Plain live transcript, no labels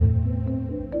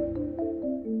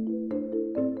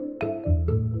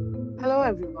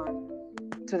Hello, everyone.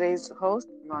 Today's host,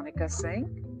 Monica Singh,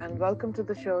 and welcome to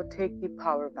the show Take the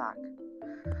Power Back.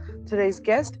 Today's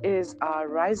guest is our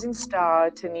rising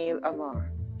star, Tennille Amor.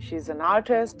 She's an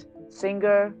artist,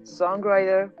 singer,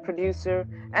 songwriter, producer,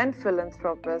 and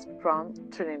philanthropist from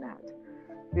Trinidad.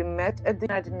 We met at the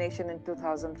United Nations in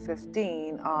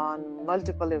 2015 on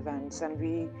multiple events, and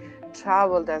we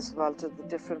traveled as well to the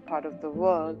different part of the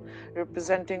world,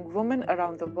 representing women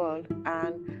around the world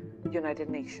and United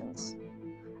Nations.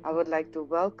 I would like to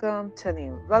welcome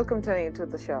Tennille. Welcome, Tennille, to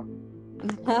the show.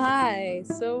 Hi,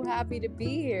 so happy to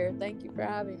be here. Thank you for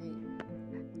having me.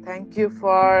 Thank you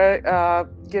for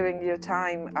giving your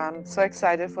time. I'm so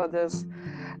excited for this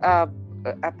uh,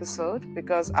 episode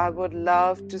because I would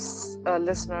love to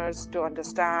listeners to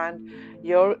understand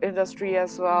your industry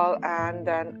as well, and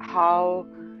then how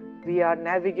we are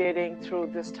navigating through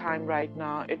this time right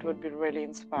now. It would be really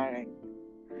inspiring.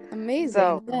 Amazing.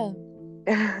 So, Yeah.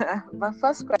 my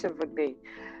first question would be,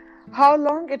 how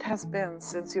long it has been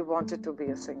since you wanted to be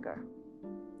a singer?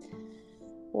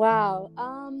 Wow.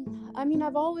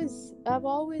 I've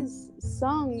always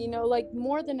sung, like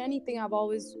more than anything I've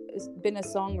always been a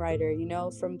songwriter,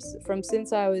 from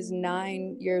since I was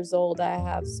 9 years old. I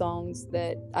have songs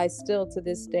that I still to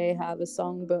this day have a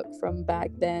songbook from back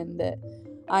then that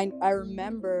I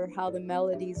remember how the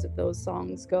melodies of those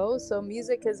songs go. So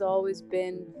music has always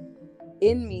been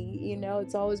in me,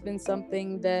 it's always been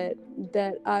something that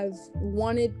I've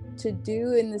wanted to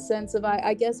do, in the sense of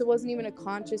I guess it wasn't even a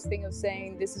conscious thing of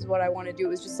saying this is what I want to do. It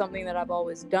was just something that I've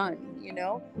always done.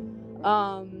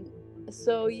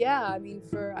 So yeah,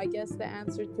 for I guess the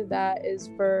answer to that is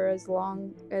for as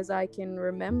long as I can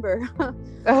remember.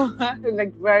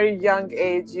 Like very young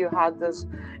age, you had this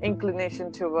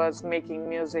inclination towards making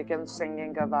music and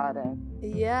singing about it.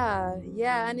 Yeah,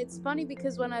 and it's funny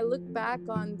because when I look back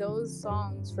on those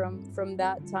songs from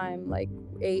that time, like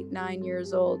 8, 9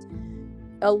 years old,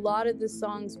 a lot of the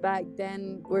songs back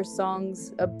then were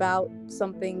songs about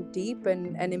something deep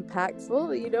and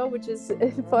impactful, which is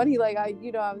funny. Like I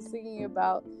was thinking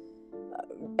about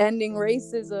ending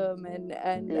racism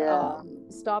and Yeah.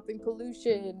 stopping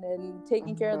pollution and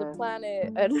taking care of the Okay.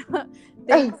 planet and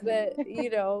things that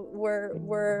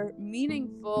were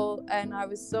meaningful. And I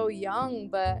was so young,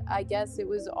 but I guess it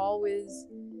was always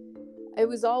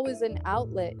an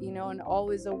outlet, and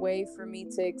always a way for me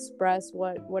to express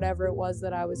whatever it was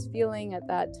that I was feeling at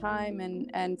that time.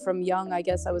 And from young, I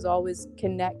guess I was always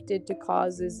connected to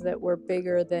causes that were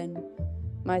bigger than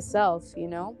myself.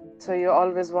 So you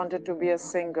always wanted to be a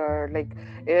singer, like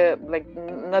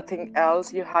nothing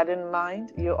else you had in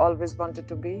mind. You always wanted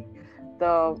to be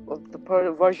the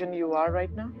version you are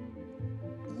right now.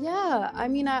 Yeah,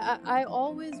 I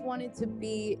always wanted to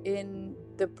be in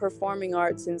the performing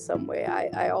arts in some way.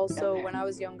 I also, Okay. when I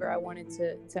was younger, I wanted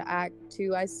to act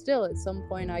too. I still, at some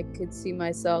point, I could see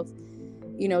myself,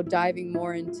 diving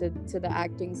more into the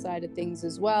acting side of things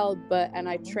as well. And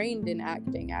I trained in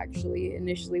acting actually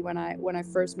initially when I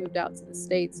first moved out to the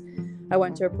States. I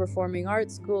went to a performing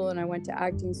arts school and I went to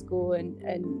acting school, and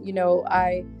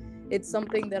I it's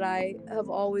something that I have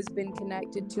always been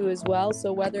connected to as well.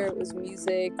 So whether it was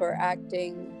music or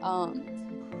acting,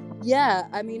 yeah,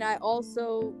 I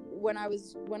also, when I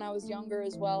was younger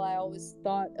as well, I always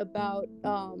thought about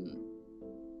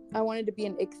I wanted to be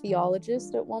an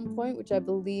ichthyologist at one point, which I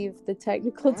believe the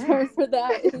technical term for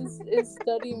that is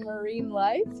studying marine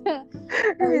life. I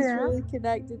was Yeah. really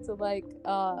connected to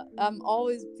I've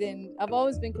always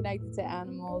been connected to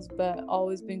animals, but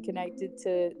always been connected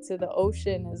to the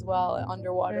ocean as well,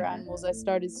 underwater Mhm. animals. I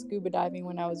started scuba diving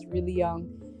when I was really young.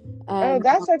 Oh, And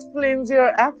that explains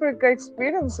your Africa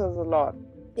experiences a lot.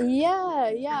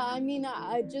 yeah.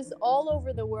 I just all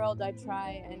over the world, I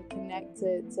try and connect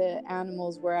to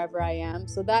animals wherever I am.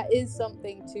 So that is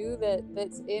something too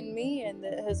that's in me and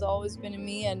that has always been in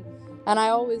me. And I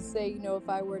always say, if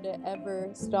I were to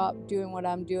ever stop doing what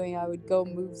I'm doing, I would go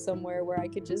move somewhere where I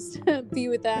could just be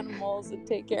with animals and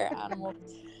take care of animals.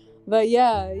 But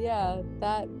yeah,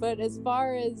 that. But as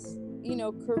far as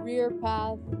career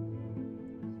path,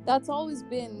 that's always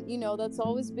been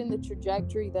the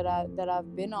trajectory that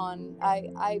I've been on.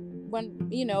 I when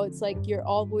it's like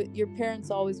your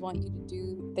parents always want you to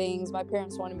do things. My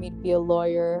parents wanted me to be a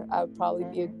lawyer. I would probably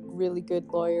be a Mhm. really good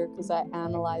lawyer because I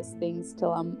analyze things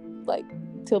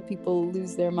till people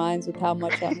lose their minds with how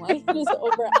much I'm like just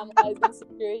over analyzing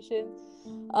situations.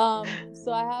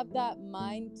 So I have that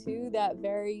mind too, that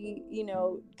very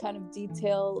kind of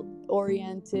detail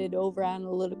oriented, over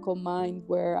analytical mind,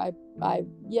 where I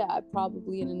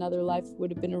probably in another life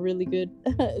would have been a really good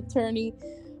attorney.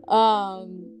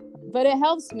 but it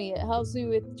helps me. It helps me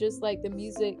with just like the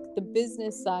music, the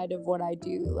business side of what I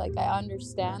do. Like I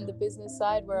understand the business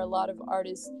side where a lot of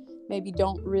artists maybe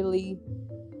don't really.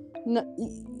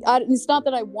 It's not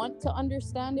that I want to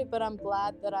understand it, but I'm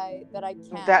glad that I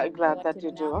can, that Glad I that you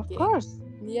can do, of navigate. course.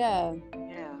 Yeah,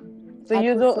 Yeah. So I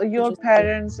you prefer know, to your just do it.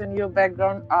 parents and your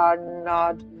background are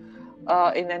not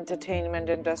in entertainment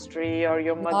industry, or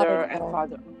your Not mother at and all.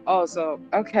 father. Oh, so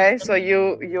okay. So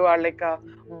you are like a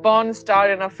born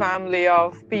star in a family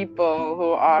of people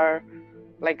who are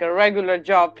like a regular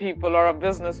job people or a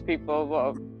business people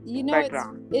You know,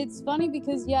 background. it's funny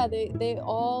because yeah, they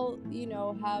all, you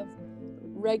know, have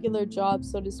regular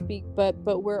jobs, so to speak, but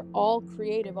we're all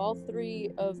creative. All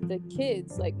three of the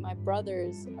kids, like my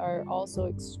brothers, are also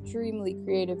extremely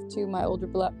creative too. My older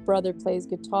brother plays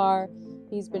guitar.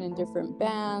 He's been in different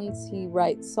bands. He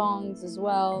writes songs as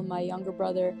well. My younger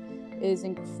brother is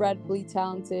incredibly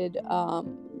talented,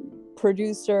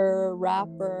 producer,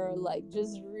 rapper, like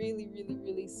just really, really,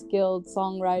 really skilled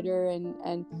songwriter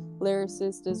and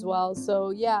lyricist as well.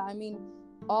 So yeah, I mean,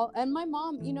 all. And my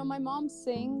mom, you know, my mom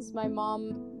sings. My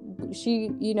mom,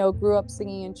 she, you know, grew up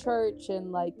singing in church,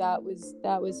 and like that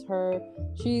was her.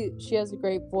 She has a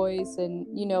great voice, and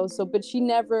you know, so but she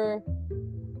never,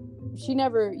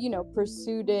 you know,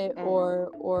 pursued it, Hmm.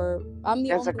 or I'm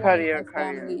the As a only one in my career.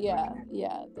 family, yeah, Okay.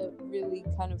 yeah, that really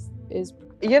kind of is.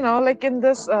 You know, like in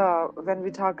this, when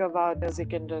we talk about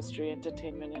music industry,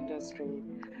 entertainment industry,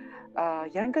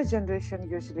 younger generation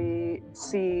usually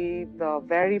see the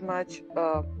very much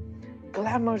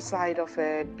glamour side of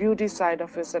it, beauty side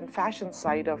of it, and fashion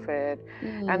side of it.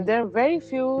 And Mm, there are very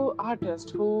few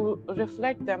artists who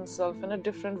reflect themselves in a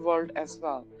different world as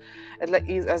well, like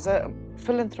as a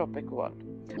philanthropic world.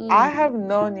 I mm, have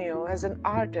known you as an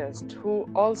artist who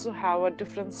also have a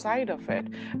different side of it,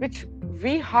 which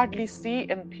we hardly see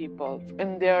in people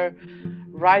in their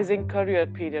rising career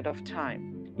period of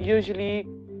time. Usually,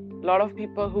 a lot of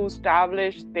people who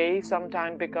establish, they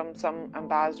sometimes become some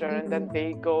ambassador, and then mm,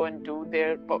 they go and do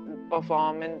their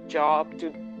performance job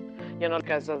to, like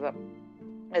as a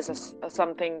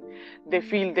something they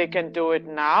feel they can do it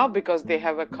now because they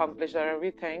have accomplished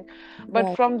everything. But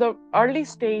right. from the early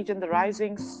stage and the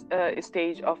rising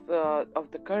stage of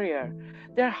the career,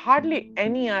 there are hardly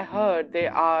any. I heard they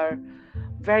are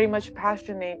very much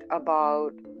passionate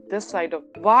about this side of.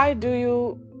 Why do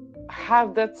you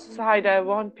have that side? I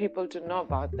want people to know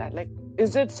about that. Like,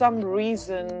 is it some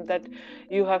reason that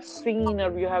you have seen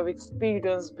or you have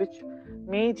experienced which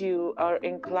made you or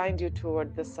inclined you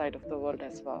toward this side of the world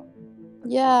as well?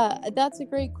 Yeah, that's a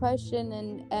great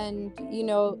question, and you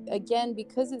know, again,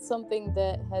 because it's something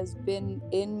that has been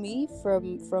in me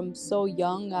from so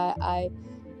young, I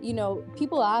you know,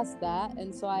 people ask that,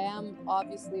 and so I am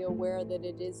obviously aware that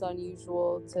it is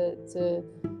unusual to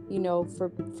you know,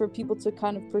 for people to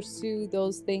kind of pursue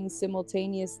those things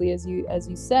simultaneously, as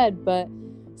you said. But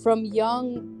from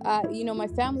young, you know, my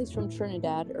family's from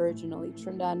Trinidad originally,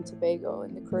 Trinidad and Tobago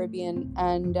in the Caribbean,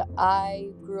 and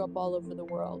I grew up all over the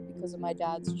world because of my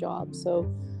dad's job.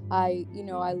 So you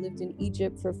know, I lived in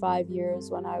Egypt for 5 years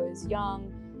when I was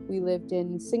young. We lived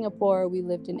in Singapore, we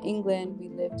lived in England, we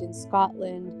lived in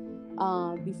Scotland,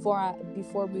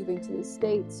 before moving to the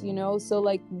States, you know. So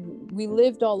like we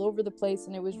lived all over the place,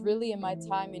 and it was really in my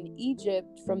time in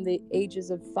Egypt from the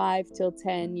ages of 5 till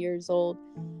 10 years old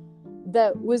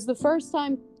that was the first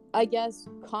time, I guess,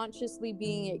 consciously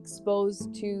being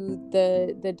exposed to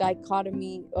the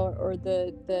dichotomy, or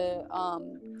the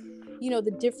you know,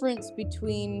 the difference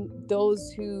between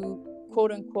those who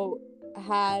quote unquote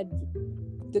had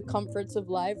the comforts of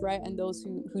life, right, and those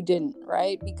who didn't,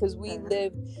 right? Because Hmm.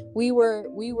 we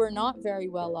were not very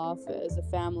well off as a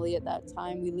family at that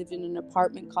time. We lived in an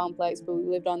apartment complex, but we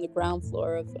lived on the ground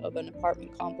floor of an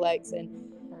apartment complex, and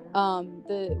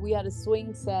the we had a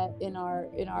swing set in our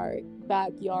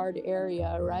backyard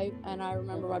area, right? And I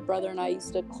remember my brother and I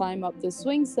used to climb up the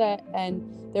swing set, and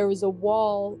there was a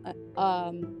wall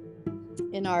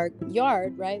in our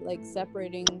yard, right, like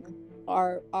separating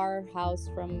our house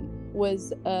from,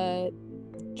 was a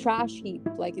trash heap,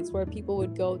 like it's where people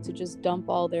would go to just dump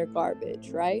all their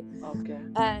garbage, right? Okay.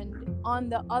 And on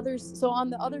the other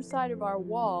side of our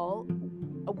wall,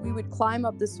 we would climb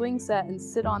up the swing set and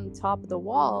sit on the top of the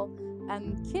wall,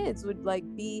 and kids would like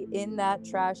be in that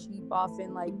trash heap,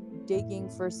 often like digging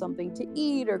for something to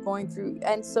eat or going through.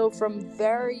 And so from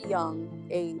very young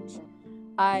age,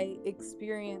 I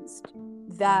experienced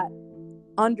that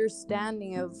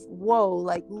understanding of, whoa,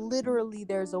 like literally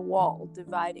there's a wall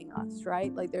dividing us,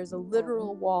 right? Like there's a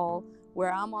literal Hmm. wall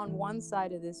where I'm on one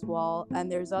side of this wall,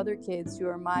 and there's other kids who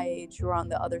are my age who are on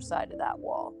the other side of that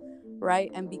wall. right?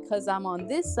 And because I'm on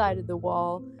this side of the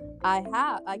wall, I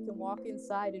can walk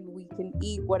inside and we can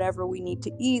eat whatever we need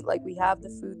to eat, like we have the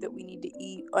food that we need to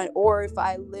eat. Or if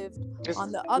I lived Just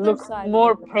on the other look side of the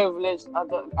more wall, privileged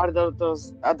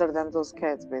other than those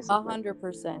kids, basically.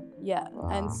 100%, yeah.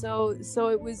 And Wow. so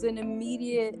it was an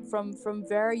immediate, from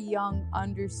very young,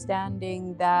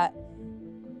 understanding that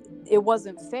it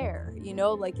wasn't fair,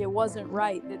 like it wasn't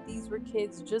right, that these were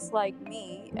kids just like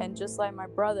me and just like my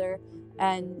brother,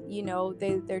 and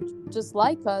they're just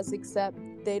like us, except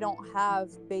they don't have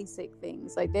basic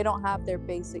things, like they don't have their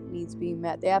basic needs being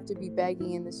met. They have to be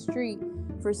begging in the street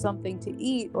for something to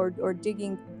eat, or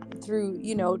digging through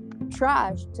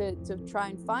trash to try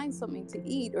and find something to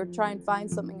eat, or try and find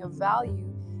something of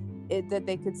value that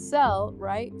they could sell,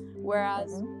 right?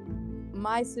 Whereas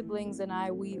my siblings and I,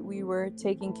 we were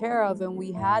taken care of, and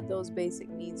we had those basic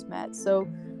needs met. So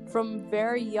from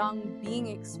very young, being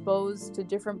exposed to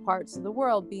different parts of the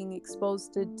world, being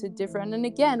exposed to different, and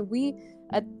again, we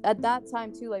at that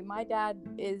time too, like my dad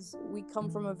we come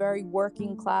from a very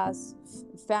working class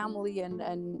family, and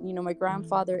my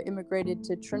grandfather immigrated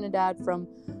to Trinidad from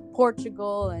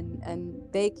Portugal, and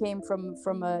they came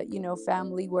from a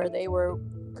family where they were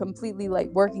completely like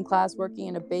working class, working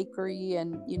in a bakery,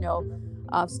 and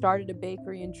started a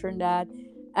bakery in Trinidad.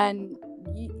 And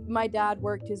my dad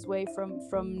worked his way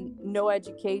from no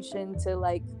education to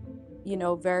like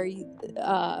very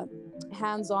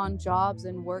hands-on jobs,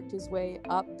 and worked his way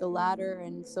up the ladder.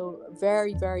 And so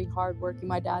very, very hard working.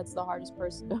 My dad's the hardest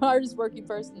working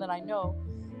person that I know,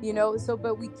 so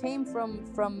but we came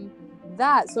from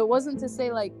that. So it wasn't to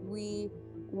say like we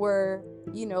were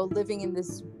living in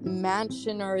this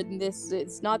mansion, or in this,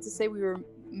 it's not to say we were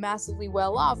massively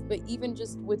well off, but even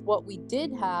just with what we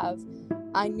did have,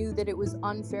 I knew that it was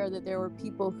unfair that there were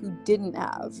people who didn't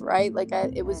have, right? Like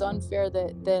it was unfair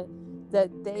that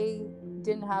they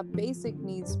didn't have basic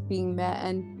needs being met.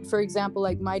 And for example,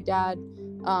 like my dad,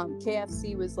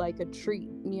 KFC was like a treat,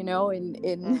 in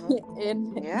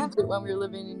in Egypt, when we were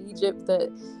living in Egypt, that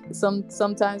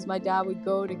sometimes my dad would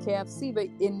go to KFC, but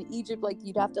in Egypt, like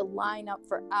you'd have to line up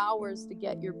for hours to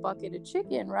get your bucket of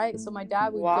chicken, right? So my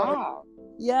dad would go,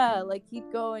 yeah, like he'd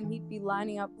go and he'd be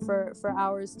lining up for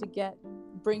hours to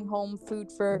bring home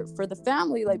food for the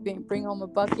family, like bring home a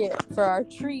bucket for our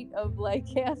treat of like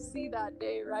KFC that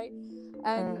day, right?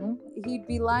 And he'd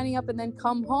be lining up and then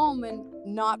come home and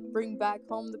not bring back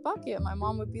home the bucket. My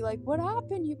mom would be like, what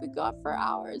happened? You've been gone for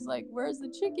hours, like where's the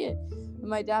chicken? And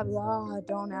my dad would be like,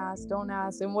 don't ask.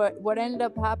 And what ended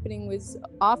up happening was,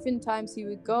 oftentimes he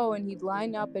would go and he'd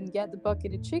line up and get the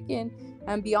bucket of chicken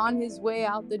and be on his way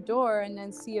out the door, and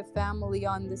then see a family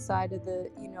on the side of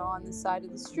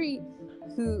the street,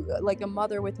 who, like a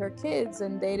mother with her kids,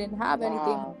 and they didn't have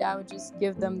anything. My dad would just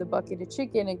give them the bucket of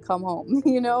chicken and come home,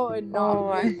 and not. Oh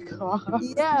my God.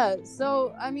 Yeah.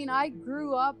 So I mean, I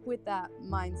grew up with that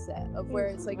mindset of where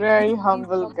it's like, very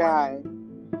humble guy.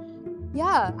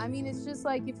 Yeah, I mean, it's just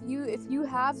like if you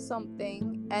have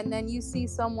something and then you see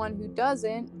someone who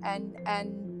doesn't, and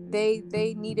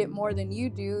they need it more than you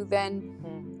do,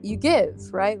 then you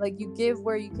give, right? Like you give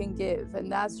where you can give.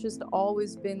 And that's just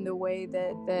always been the way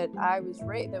that I was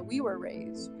raised, that we were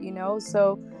raised,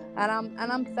 so, and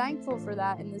I'm thankful for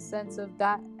that, in the sense of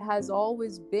that has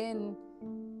always been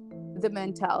the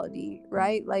mentality,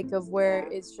 right? Like of where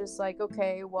it's just like,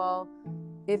 okay, well,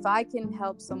 if I can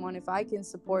help someone, if I can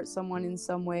support someone in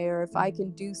some way, or if I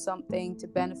can do something to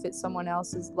benefit someone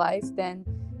else's life, then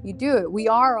you do it. We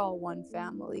are all one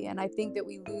family. And I think that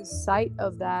we lose sight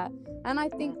of that. And I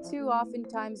think too,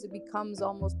 oftentimes it becomes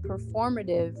almost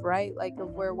performative, right? Like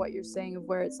of where what you're saying, of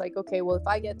where it's like, okay, well, if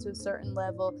I get to a certain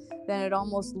level, then it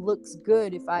almost looks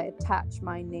good if I attach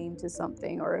my name to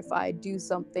something, or if I do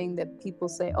something that people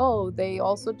say, oh, they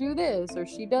also do this, or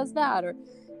she does that, or,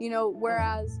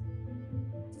 whereas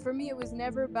for me, it was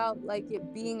never about like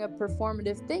it being a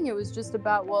performative thing. It was just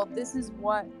about, well, this is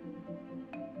what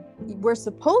we're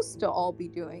supposed to all be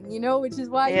doing, which is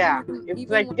why it's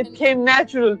like when, it came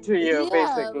natural to you,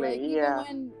 basically. Like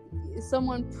even when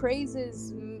someone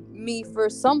praises me for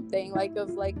something, like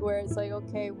of like where it's like,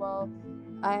 okay, well,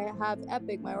 I have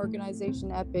Epic, my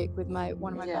organization Epic, with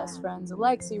one of my best friends,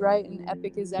 Alexi, right? And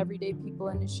Epic is everyday people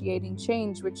initiating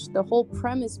change, which the whole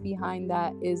premise behind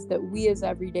that is that we as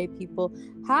everyday people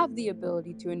have the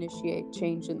ability to initiate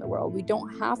change in the world. We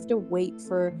don't have to wait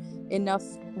for enough,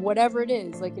 whatever it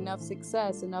is, like enough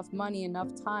success, enough money, enough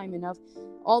time, enough,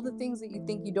 all the things that you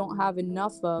think you don't have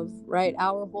enough of, right?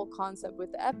 Our whole concept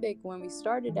with Epic, when we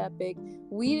started Epic,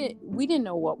 we didn't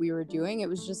know what we were doing. It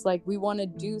was just like, we want to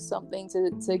do something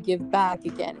to give back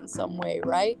again in some way,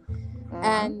 right?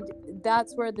 And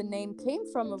that's where the name came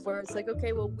from, of where it's like,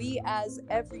 okay, well, we as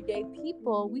everyday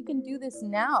people, we can do this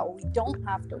now. We don't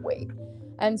have to wait.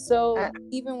 And so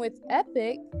even with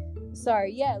Epic,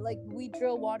 like we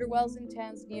drill water wells in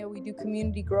Tanzania, we do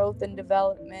community growth and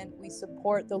development, we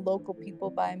support the local people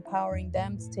by empowering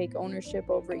them to take ownership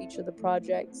over each of the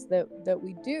projects that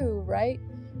we do, right?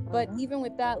 But even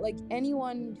with that, like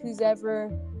anyone who's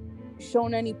ever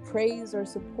shown any praise or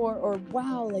support or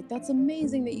wow, like that's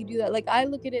amazing that you do that, like I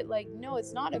look at it like, no,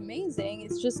 it's not amazing,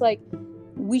 it's just like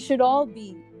we should all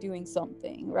be doing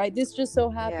something, right? This just so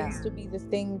happens to be the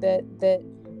thing that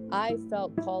I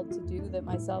felt called to do, that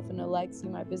myself and Alexi,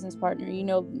 my business partner,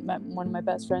 one of my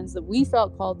best friends, that we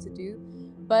felt called to do.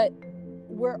 But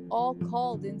we're all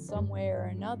called in some way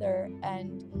or another,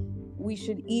 and we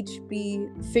should each be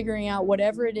figuring out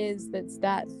whatever it is that's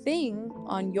that thing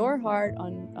on your heart,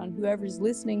 on whoever's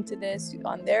listening to this,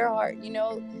 on their heart,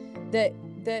 that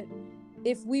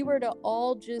if we were to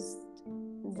all just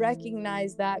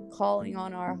recognize that calling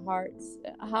on our hearts,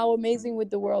 how amazing would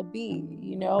the world be,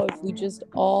 if we just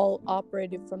all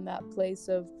operated from that place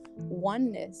of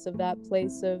oneness, of that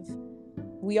place of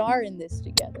we are in this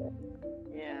together.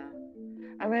 Yeah.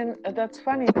 I mean, that's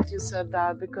funny that you said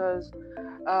that, because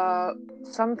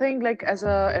something like as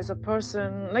a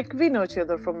person, like we know each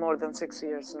other for more than 6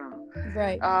 years now,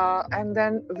 right? And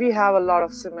then we have a lot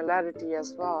of similarity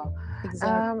as well.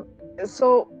 Exactly.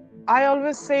 So I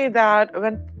always say that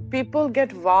when people get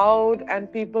wowed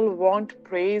and people want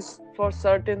praise for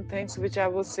certain things, which I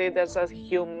would say that's a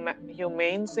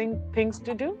humane things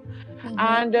to do,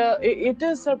 and it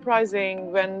is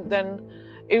surprising when then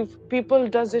if people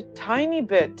does it tiny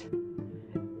bit,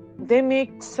 they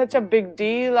make such a big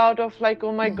deal out of like,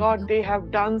 oh my God, they have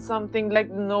done something like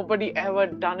nobody ever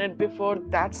done it before.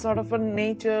 That sort of a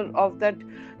nature of that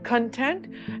content.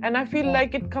 And I feel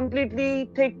like it completely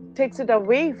takes it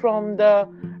away from the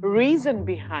reason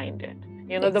behind it.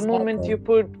 The moment you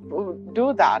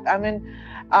do that. I mean,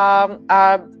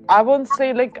 I won't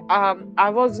say like, I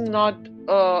was not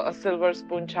a silver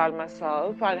spoon child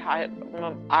myself.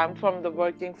 I'm from the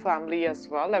working family as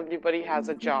well. Everybody has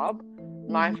a job.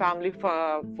 My family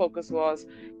focus was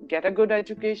get a good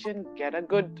education, get a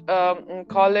good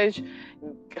college,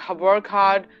 work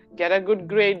hard, get a good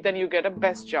grade, then you get a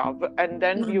best job, and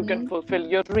then you can fulfill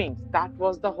your dreams. That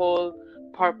was the whole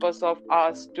purpose of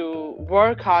us to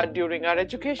work hard during our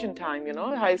education time,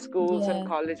 high schools and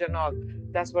college and all.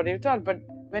 That's what you taught. But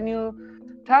when you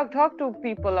talk to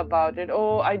people about it,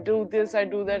 oh, I do this, I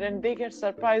do that, and they get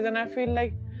surprised. And I feel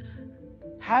like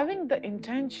having the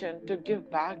intention to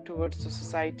give back towards the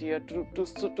society or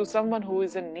to someone who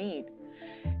is in need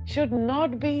should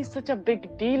not be such a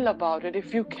big deal about it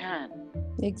if you can.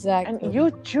 Exactly. And you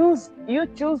choose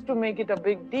to make it a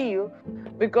big deal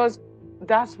because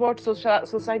that's what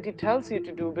society tells you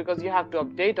to do, because you have to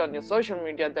update on your social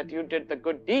media that you did the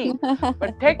good deed.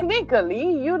 But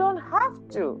technically, you don't have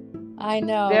to. I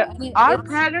know. Our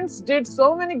parents did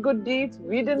so many good deeds.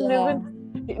 We didn't even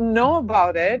know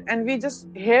about it, and we just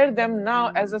hear them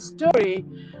now as a story.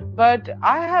 But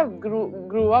I have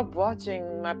grew up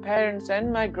watching my parents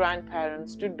and my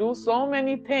grandparents to do so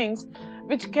many things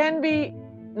which can be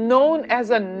known as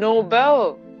a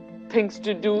noble things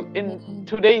to do in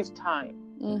today's time.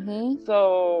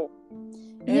 So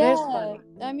it is funny.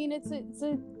 I mean, it's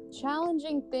a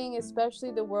challenging thing,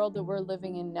 especially the world that we're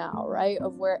living in now, right?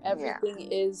 Of where everything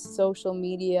is social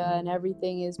media and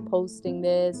everything is posting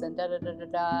this and da da da da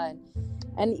da.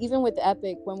 And even with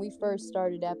Epic, when we first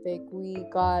started Epic, we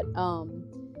got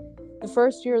the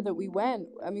first year that we went,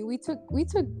 I mean, we took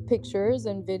pictures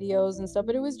and videos and stuff,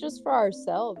 but it was just for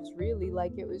ourselves, really.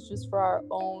 Like, it was just for our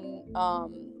own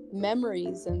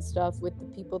memories and stuff with the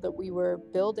people that we were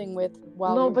building with.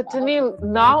 But Tennille,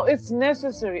 now it's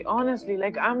necessary, honestly.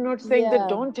 Like, I'm not saying that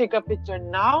don't take a picture.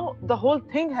 Now the whole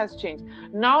thing has changed.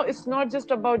 Now it's not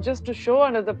just about just to show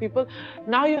other people.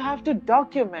 Now you have to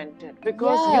document it,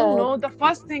 because the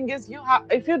first thing is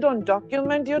if you don't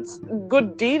document your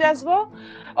good deed as well,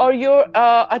 or your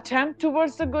attempt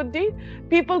towards the good deed,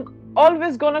 people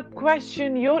always gonna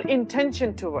question your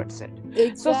intention towards it.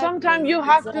 So sometimes you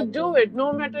have to do it,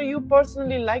 no matter you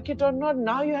personally like it or not.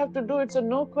 Now you have to do it, so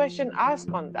no question asked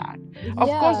on that. Of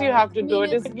course you have to do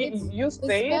it. You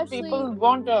say it, people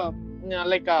want a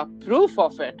proof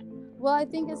of it. Well, I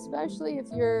think especially if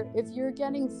you're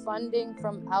getting funding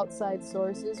from outside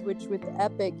sources, which with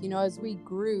Epic, as we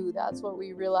grew, that's what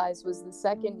we realized was the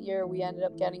second year we ended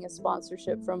up getting a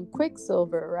sponsorship from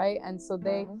Quicksilver, right? And so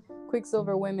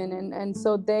Quicksilver Women, and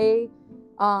so they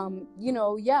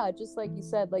just like you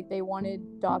said, like they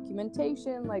wanted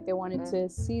documentation, like they wanted to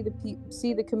see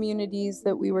the communities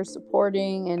that we were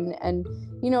supporting, and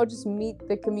just meet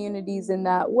the communities in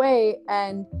that way.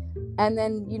 And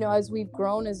then, as we've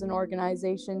grown as an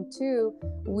organization too,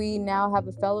 we now have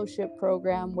a fellowship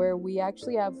program where we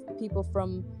actually have people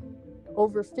from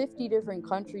over 50 different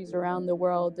countries around the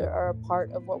world that are a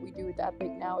part of what we do with Epic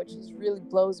now, which just really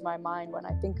blows my mind when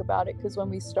I think about it, because when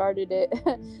we started it,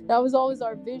 that was always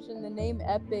our vision. The name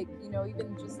Epic,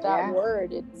 even just that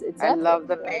word, it's I epic, love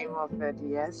the right? name of it.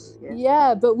 Yes.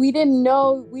 Yeah, but we didn't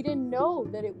know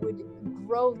that it would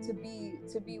grow to be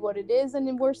what it is,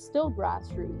 and we're still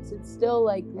grassroots. It's still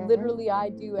like literally I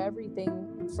do everything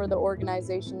for the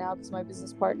organization now, because my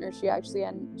business partner, she has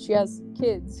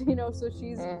kids, so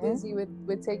she's busy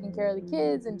with taking care of the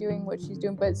kids and doing what she's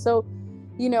doing. But so,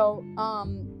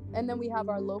 and then we have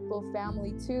our local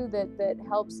family too that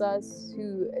helps us,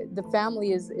 who the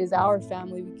family is our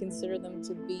family. We consider them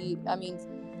to be,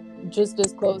 just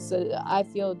as close, I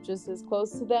feel just as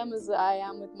close to them as I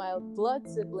am with my blood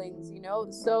siblings,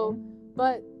 so,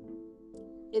 but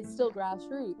it's still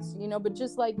grassroots, but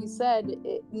just like you said,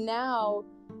 now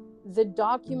the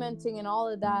documenting and all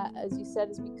of that, as you said,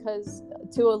 is because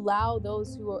to allow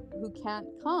those who can't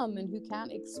come and who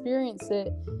can't experience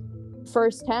it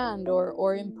firsthand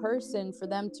or in person, for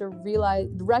them to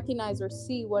recognize or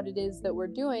see what it is that we're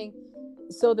doing,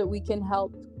 so that we can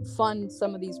help fund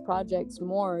some of these projects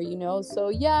more,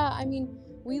 so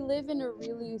we live in a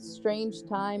really strange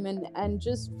time, and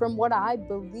just from what I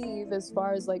believe, as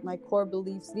far as like my core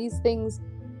beliefs, these things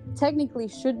technically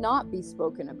should not be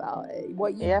spoken about.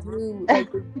 What you do,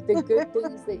 like the good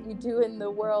things that you do in the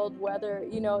world, whether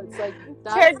it's like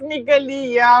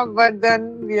technically, but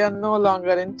then we are no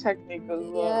longer in technical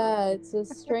world. It's a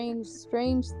strange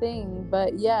thing.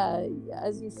 But yeah,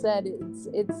 as you said,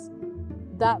 it's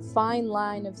that fine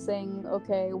line of saying,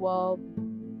 okay, well,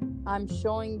 I'm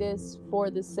showing this for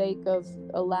the sake of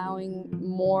allowing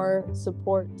more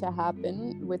support to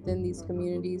happen within these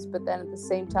communities, but then at the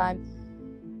same time,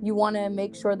 you want to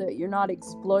make sure that you're not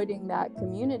exploiting that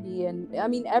community. And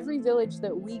every village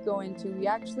that we go into, we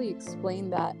actually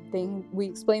explain that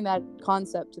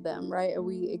concept to them, right?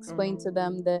 We explain to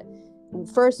them that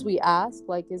first we ask,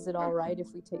 like, is it all right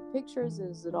if we take pictures?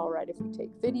 Is it all right if we take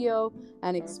video?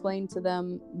 And explain to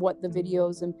them what the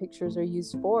videos and pictures are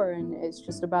used for. And it's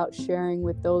just about sharing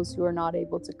with those who are not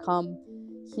able to come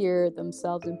hear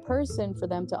themselves in person, for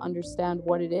them to understand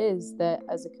what it is that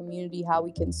as a community, how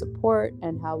we can support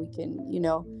and how we can,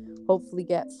 hopefully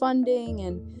get funding.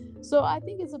 And so I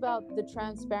think it's about the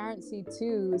transparency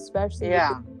too, especially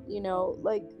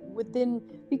like within,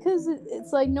 because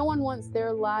it's like no one wants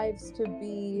their lives to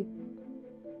be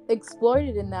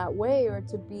exploited in that way, or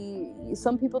to be,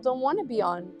 some people don't want to be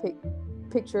on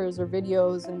pictures or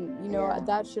videos, and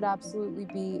that should absolutely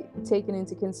be taken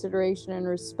into consideration and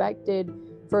respected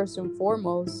first and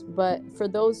foremost. But for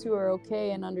those who are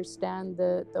okay and understand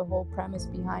the whole premise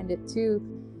behind it too,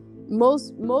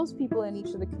 most people in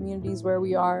each of the communities where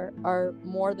we are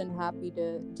more than happy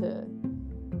to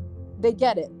they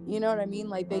get it, you know what I mean?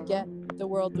 Like, they get the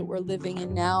world that we're living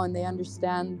in now, and they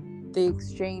understand the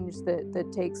exchange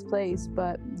that takes place.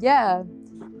 But yeah,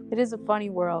 it is a funny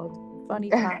world,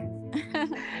 funny time.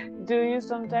 Do you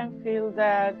sometimes feel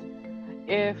that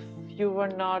if you were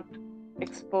not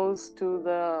exposed to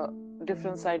the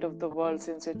different side of the world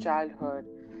since your childhood,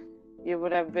 you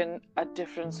would have been a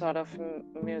different sort of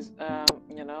music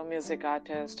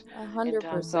artist, 100%. in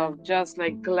terms of just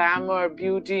like glamour,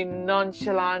 beauty,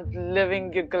 nonchalant,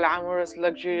 living your glamorous,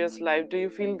 luxurious life? Do you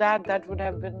feel that would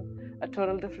have been a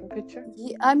total different picture?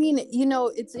 Yeah,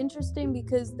 it's interesting,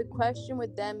 because the question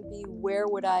would then be, where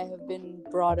would I have been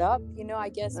brought up? I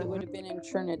guess it would have been in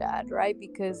Trinidad, right?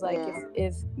 Because like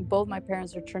if both my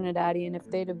parents are Trinidadian, if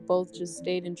they'd have both just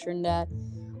stayed in Trinidad,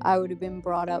 I would have been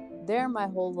brought up there my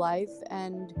whole life.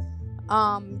 And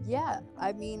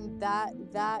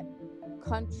that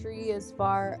country, as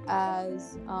far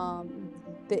as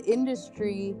the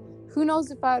industry, who knows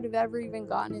if I would have ever even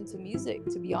gotten into music,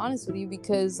 to be honest with you,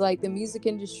 because like the music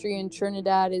industry in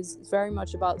Trinidad is very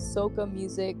much about soca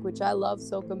music, which I love.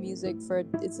 Soca music,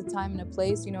 it's a time and a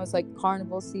place, it's like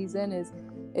carnival season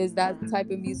is that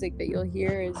type of music that you'll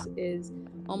hear is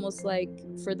almost like,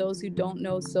 for those who don't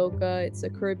know soca, it's a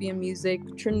Caribbean music,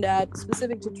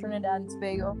 specific to Trinidad and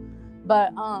Tobago.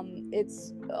 But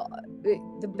it's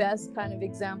the best kind of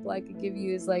example I could give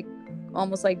you is like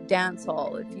almost like dance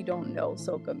hall, if you don't know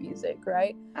soca music,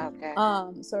 right? Okay.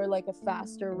 So like a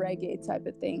faster reggae type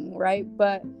of thing, right?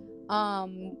 But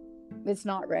it's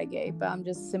not reggae, but I'm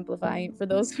just simplifying it for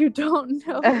those who don't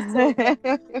know. So,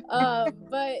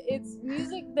 but it's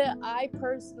music that I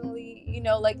personally,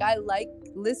 like, I like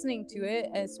listening to it,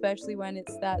 especially when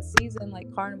it's that season,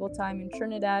 like carnival time in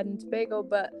Trinidad and Tobago.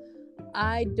 But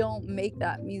I don't make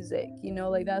that music,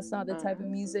 like that's not the type of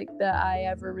music that I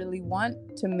ever really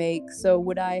want to make. So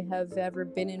would I have ever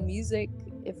been in music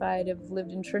if I'd have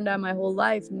lived in Trinidad my whole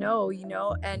life? No,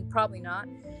 and probably not.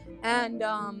 And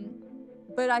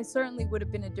but I certainly would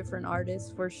have been a different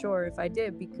artist for sure if I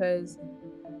did, because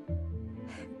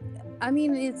I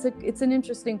mean, it's an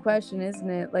interesting question, isn't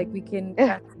it? Like, we can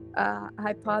kind of,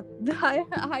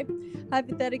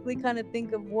 hypothetically kind of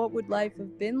think of what would life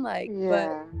have been like.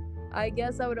 But I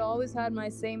guess I would have always had my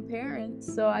same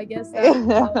parents, so I guess that would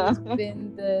have always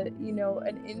been the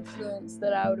an influence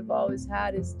that I would have always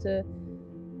had, is to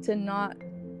not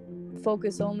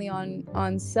focus only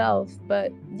on self.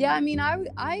 But yeah, I mean,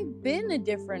 I've been a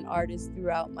different artist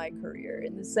throughout my career,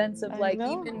 in the sense of, like,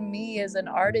 even me as an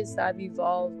artist, I've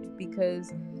evolved,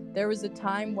 because there was a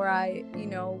time where I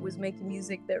was making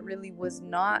music that really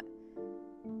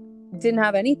didn't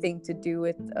have anything to do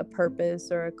with a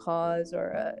purpose or a cause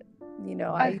or a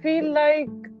I feel like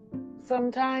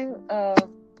sometimes,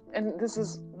 and this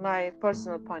is my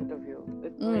personal point of view,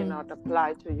 it may not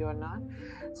apply to you or not,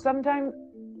 sometimes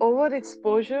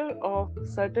overexposure of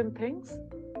certain things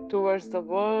towards the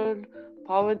world,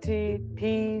 poverty,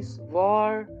 peace,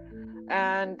 war,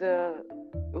 and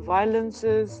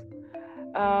violences,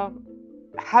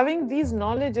 having these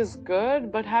knowledge is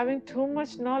good, but having too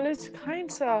much knowledge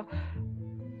kind of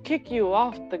kick you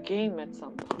off the game at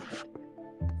some point.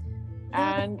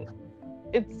 And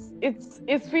it's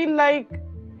feel like,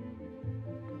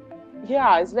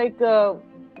 it's like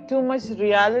too much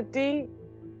reality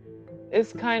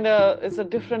is a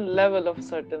different level of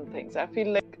certain things. I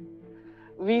feel like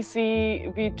we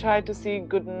try to see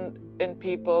good in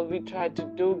people, we try to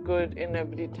do good in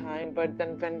every time, but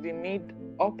then when we meet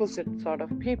opposite sort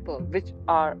of people, which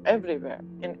are everywhere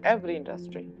in every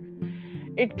industry,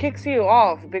 it kicks you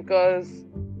off, because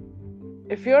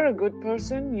if you're a good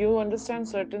person, you understand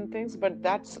certain things, but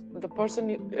that's the person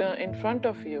in front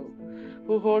of you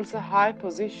who holds a high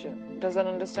position doesn't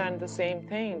understand the same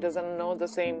thing, doesn't know the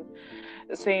same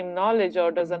knowledge,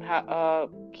 or doesn't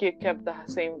kept the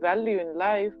same value in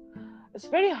life. It's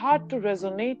very hard to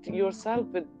resonate yourself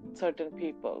with certain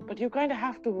people, but you kind of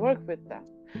have to work with them.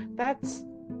 That's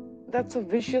a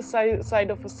vicious side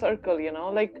of a circle,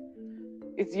 like,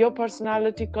 it's your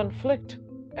personality conflict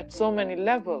at so many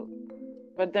levels,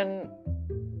 but then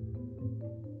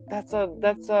that's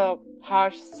a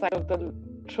harsh side of the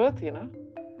truth.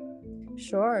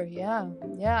 Sure. Yeah.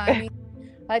 I mean,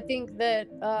 I think that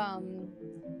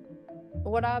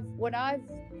what I've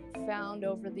found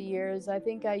over the years, I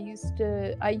think I used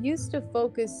to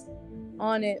focus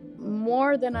on it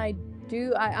more than I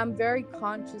do. I'm very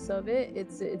conscious of it.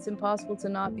 It's impossible to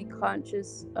not be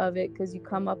conscious of it, because you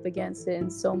come up against it in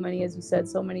so many, as you said,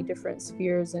 so many different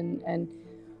spheres and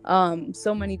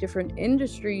so many different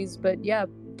industries. But yeah,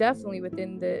 definitely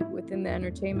within the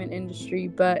entertainment industry.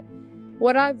 But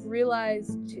what I've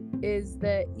realized is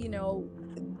that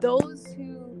those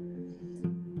who,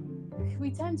 we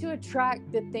tend to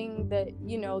attract the thing that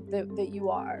that you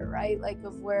are, right? Like,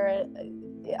 of where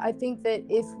I think that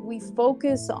if we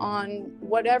focus on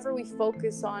whatever we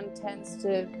focus on, tends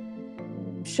to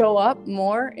show up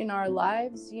more in our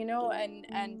lives,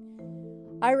 and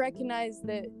I recognize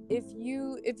that if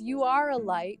you are a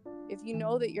light, if you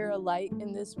know that you're a light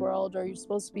in this world, or you're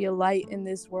supposed to be a light in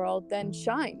this world, then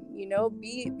shine,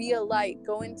 be a light,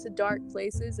 go into dark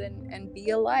places and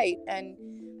be a light, and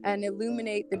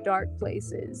illuminate the dark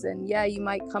places. And yeah, you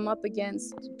might come up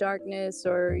against darkness,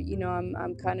 or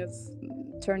I'm kind of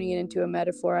turning it into a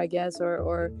metaphor, I guess,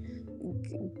 or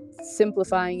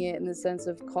simplifying it in the sense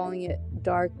of calling it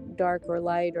dark or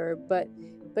light, or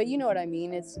but you know what I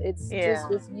mean. It's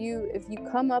just, if you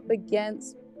come up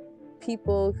against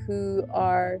people who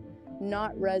are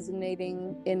not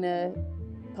resonating in a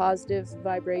positive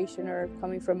vibration, or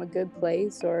coming from a good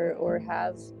place, or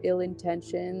have ill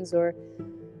intentions, or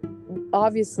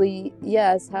obviously,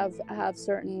 yes, have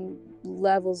certain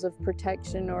levels of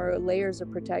protection or layers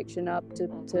of protection up to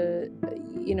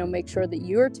make sure that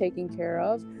you're taken care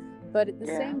of. But at the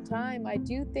same time, I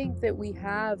do think that we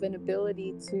have an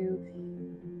ability to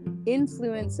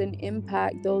influence and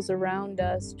impact those around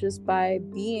us, just by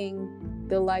being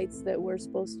the lights that we're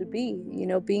supposed to be.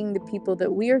 Being the people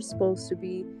that we are supposed to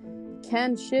be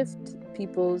can shift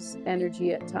people's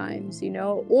energy at times,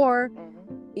 or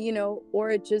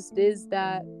it just is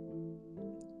that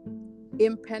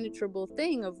impenetrable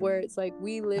thing of where it's like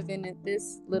we live in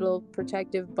this little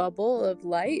protective bubble of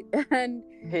light, and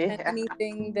Yeah.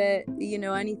 anything that, you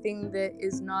know, anything that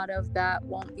is not of that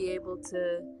won't be able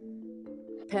to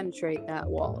penetrate that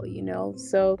wall, you know.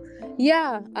 So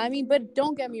yeah, I mean, but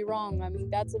don't get me wrong, I mean,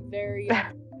 that's a very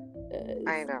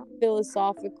I know.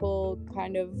 philosophical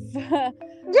kind of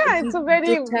Yeah, it's a very,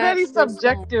 very detached response.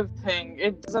 subjective thing.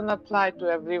 It doesn't apply to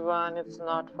everyone. It's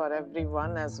not for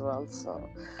everyone as well. So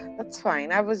that's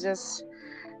fine. I was just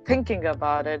thinking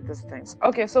about it, these things.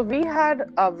 Okay, so we had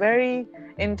a very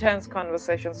intense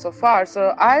conversation so far.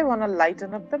 So I want to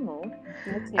lighten up the mood.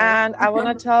 Okay. And I want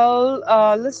to tell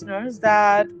listeners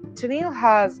that Tennille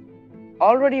has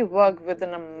already worked with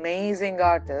an amazing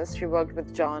artist. She worked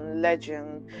with John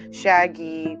Legend,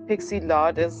 Shaggy, Pixie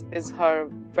Lott is her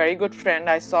very good friend.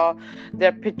 I saw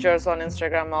their pictures on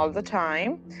Instagram all the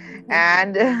time.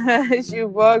 And she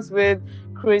works with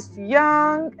Chris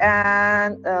Young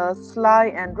and Sly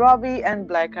and Robbie and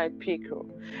Black Eyed Peas.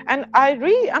 And I'm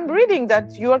reading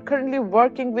that you are currently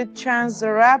working with Chance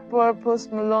the Rapper,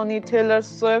 Post Malone, Taylor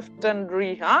Swift, and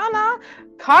Rihanna,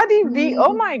 Cardi B.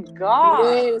 Oh my God.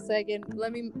 Wait a second.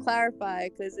 Let me clarify,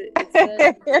 because it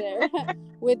says there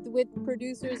with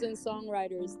producers and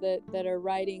songwriters that are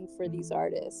writing for these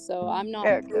artists. So I'm not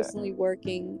Okay. personally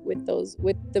working with those,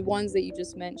 with the ones that you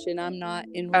just mentioned. I'm not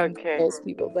in rooms with Okay. those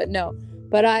people. But no.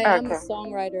 But I am a Okay.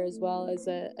 songwriter as well as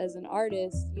an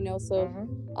artist, you know. So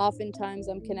Mm-hmm. oftentimes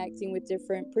I'm connecting with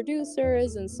different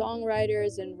producers and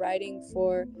songwriters and writing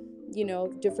for, you know,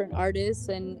 different artists,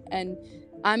 and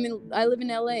I live in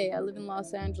LA. I live in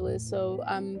Los Angeles, so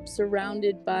I'm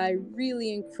surrounded by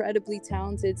really incredibly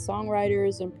talented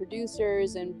songwriters and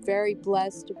producers, and very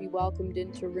blessed to be welcomed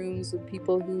into rooms with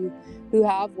people who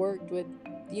have worked with,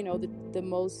 you know, the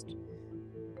most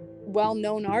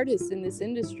well-known artists in this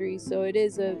industry. So it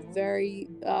is a very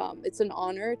it's an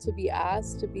honor to be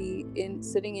asked to be in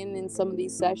sitting in some of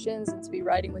these sessions and to be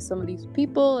writing with some of these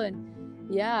people. And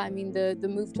yeah, I mean, the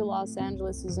move to Los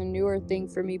Angeles is a newer thing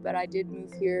for me, but I did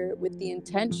move here with the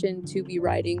intention to be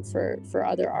writing for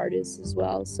other artists as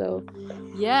well. So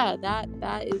yeah,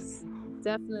 that is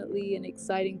definitely an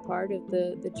exciting part of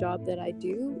the job that I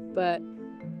do. But,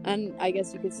 and I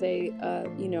guess you could say,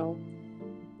 you know,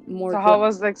 more So, how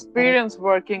was the glamorous. experience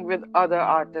working with other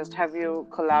artists? Have you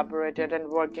collaborated and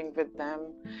working with them,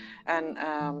 and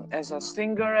as a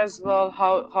singer as well?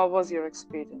 How was your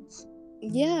experience?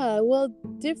 Yeah, well,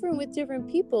 different with different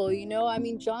people, you know. I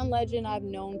mean, John Legend I've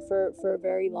known for a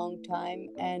very long time,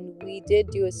 and we did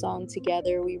do a song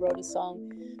together. We wrote a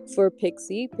song for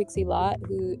Pixie Lott,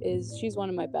 she's one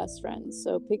of my best friends.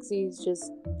 So Pixie's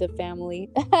just the family.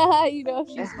 You know,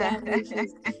 she's family.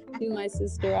 She's my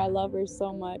sister. I love her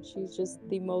so much. She's just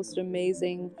the most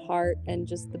amazing heart and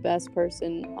just the best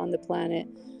person on the planet.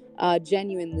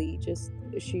 Genuinely, just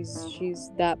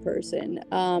she's that person.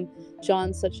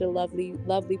 John's such a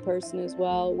lovely person as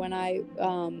well.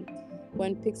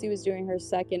 When Pixie was doing her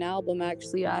second album,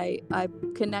 actually, I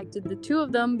connected the two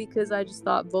of them because I just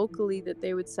thought vocally that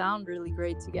they would sound really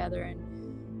great together.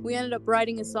 And we ended up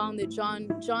writing a song that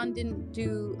John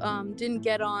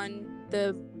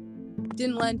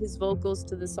didn't lend his vocals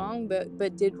to the song,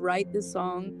 but did write the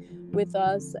song with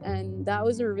us. And that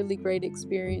was a really great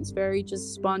experience, very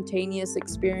just spontaneous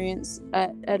experience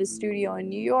at a studio in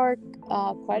New York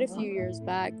quite a few years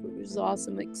back. It was an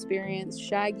awesome experience.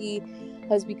 Shaggy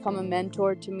has become a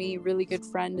mentor to me, really good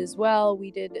friend as well.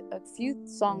 We did a few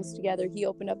songs together. He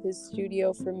opened up his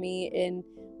studio for me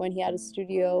when he had a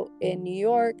studio in New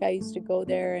York. I used to go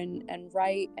there and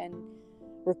write and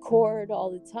record all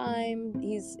the time.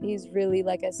 He's really,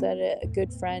 like I said, a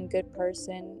good friend, good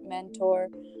person, mentor.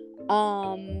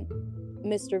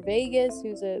 Mr. Vegas,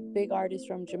 who's a big artist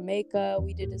from Jamaica,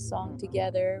 we did a song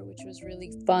together, which was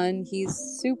really fun. He's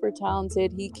super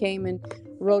talented. He came and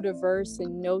wrote a verse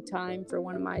in no time for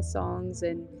one of my songs,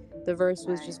 and the verse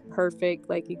was just perfect,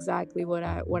 like exactly what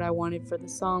I wanted for the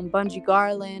song. Bungie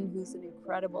Garland, who's an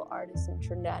incredible artist in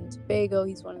Trinidad and Tobago.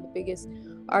 He's one of the biggest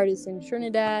artists in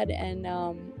Trinidad, and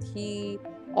he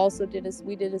also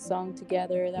we did a song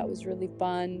together that was really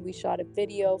fun. We shot a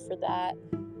video for that.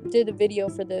 Did a video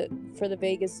for the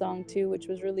Vegas song too, which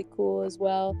was really cool as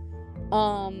well.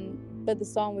 But the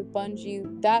song with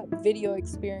Bungie, that video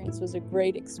experience was a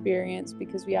great experience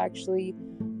because we actually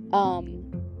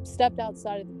stepped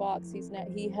outside of the box.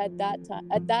 At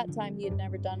that time he had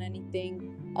never done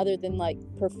anything other than like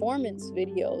performance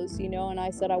videos, you know, and I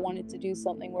said I wanted to do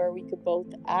something where we could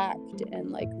both act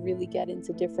and like really get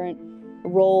into different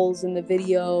roles in the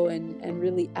video and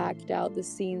really act out the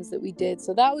scenes that we did.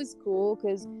 So that was cool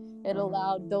because, it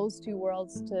allowed those two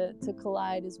worlds to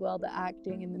collide as well, the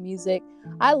acting and the music.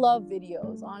 I love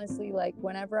videos, honestly. Like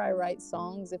whenever I write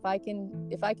songs, if I can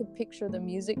picture the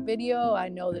music video, I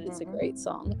know that it's a great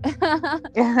song.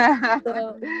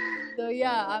 so so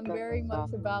yeah, I'm very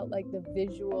much about like the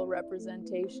visual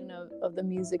representation of the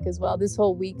music as well. This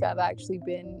whole week I've actually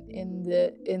been in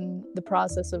the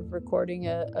process of recording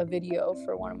a video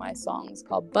for one of my songs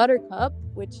called Buttercup,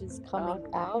 which is coming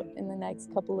out in the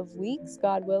next couple of weeks,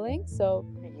 God willing. So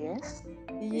yes,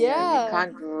 yeah, we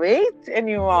can't wait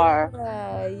anymore.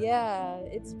 yeah.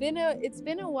 It's been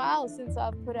a while since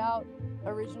I've put out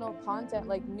original content,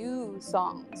 like new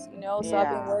songs, so I've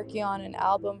been working on an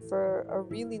album for a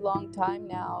really long time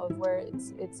now, of where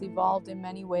it's evolved in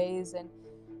many ways, and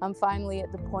I'm finally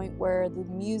at the point where the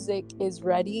music is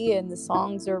ready and the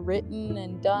songs are written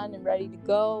and done and ready to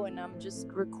go, and I'm just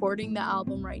recording the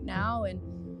album right now. And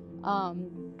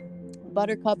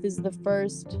Buttercup is the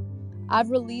first. I've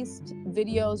released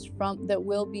videos from that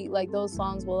will be like, those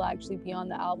songs will actually be on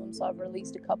the album, so I've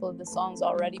released a couple of the songs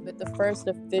already, but the first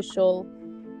official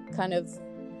kind of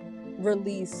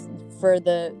release for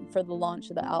the launch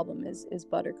of the album is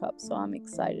Buttercup. So I'm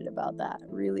excited about that,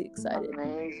 really excited.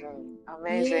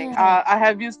 Amazing.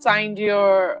 Have you signed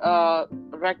your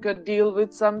record deal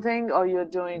with something, or you're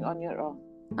doing on your own?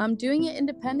 I'm doing it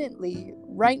independently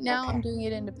right now. I'm doing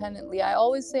it independently. I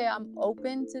always say I'm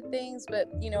open to things, but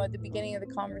at the beginning of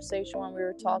the conversation when we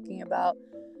were talking about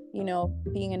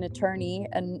being an attorney,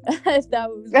 and if that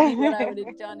was what I would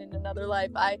have done in another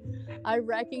life, I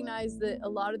recognize that a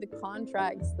lot of the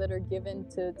contracts that are given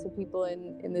to people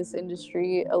in this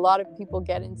industry, a lot of people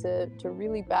get into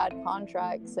really bad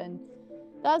contracts, and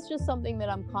that's just something that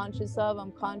I'm conscious of.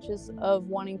 I'm conscious of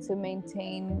wanting to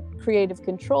maintain creative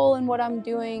control in what I'm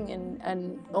doing,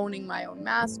 and owning my own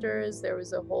masters. There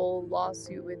was a whole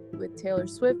lawsuit with Taylor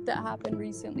Swift that happened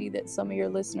recently that some of your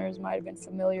listeners might have been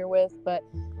familiar with, but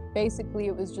basically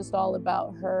it was just all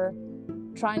about her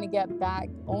trying to get back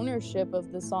ownership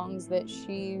of the songs that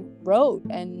she wrote,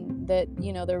 and that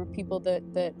there were people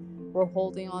that were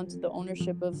holding on to the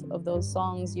ownership of those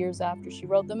songs years after she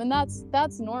wrote them. And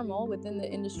that's normal within the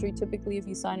industry. Typically, if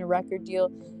you sign a record deal,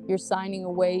 you're signing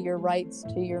away your rights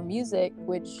to your music,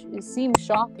 which seems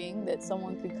shocking that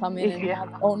someone could come in and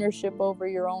have ownership over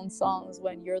your own songs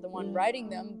when you're the one writing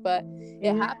them, but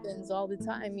it happens all the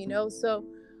time, so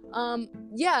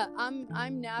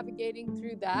I'm navigating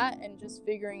through that and just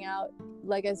figuring out,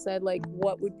 like I said, like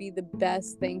what would be the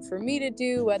best thing for me to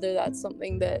do, whether that's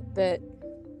something that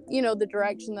the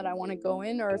direction that I want to go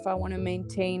in, or if I want to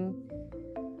maintain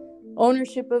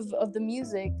ownership of the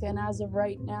music. And as of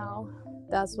right now,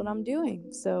 that's what I'm doing.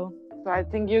 So I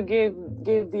think you gave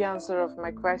the answer of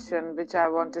my question, which I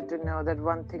wanted to know, that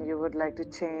one thing you would like to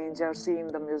change or see in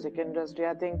the music industry.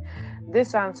 I think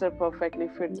this answer perfectly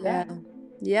fits that.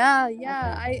 Yeah.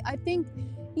 I think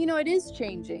it is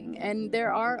changing, and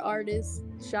there are artists,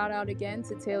 shout out again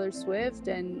to Taylor Swift,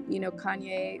 and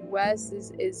Kanye West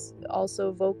is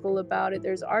also vocal about it.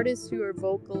 There's artists who are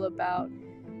vocal about,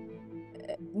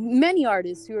 many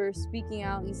artists who are speaking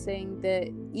out and saying that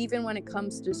even when it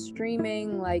comes to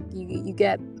streaming, like you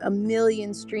get 1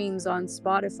 million streams on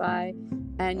Spotify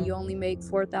and you only make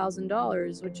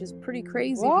 $4,000, which is pretty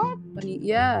crazy. What? When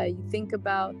you think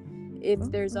about, if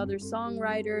there's other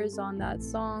songwriters on that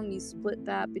song, you split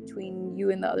that between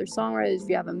you and the other songwriters. If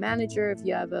you have a manager, if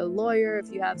you have a lawyer,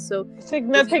 if you have, so it's like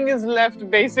nothing is left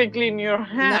basically in your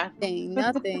hand.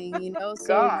 Nothing.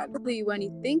 So really, when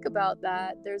you think about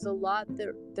that, there's a lot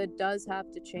that does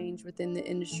have to change within the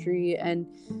industry. And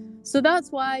so that's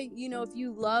why, if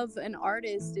you love an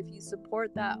artist, if you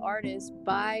support that artist,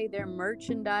 buy their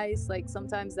merchandise. Like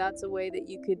sometimes that's a way that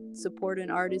you could support an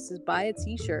artist, is buy a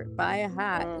t-shirt, buy a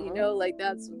hat, like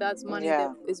that's money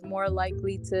that is more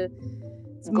likely to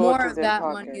more of that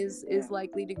pocket. Money is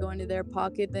likely to go into their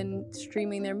pocket than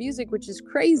streaming their music, which is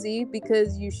crazy,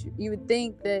 because you would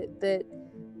think that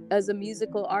as a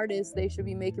musical artist they should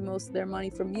be making most of their money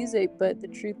from music, but the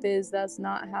truth is that's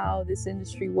not how this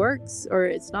industry works, or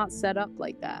it's not set up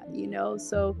like that,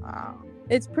 so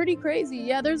it's pretty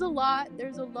crazy. There's a lot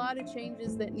of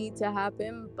changes that need to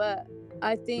happen, but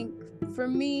I think for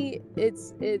me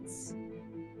it's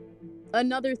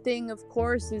another thing, of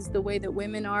course, is the way that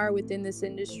women are within this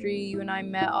industry. You and I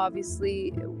met, obviously,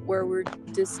 where we're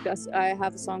discussing. I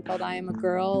have a song called I Am a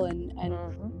Girl, and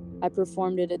I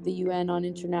performed it at the UN on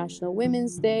International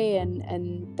Women's Day,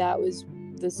 and that was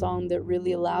the song that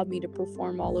really allowed me to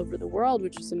perform all over the world,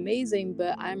 which is amazing.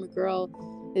 But I Am a Girl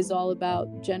is all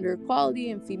about gender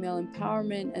equality and female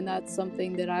empowerment, and that's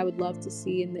something that I would love to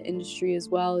see in the industry as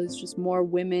well, is just more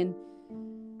women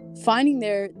finding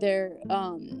their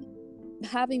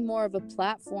having more of a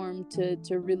platform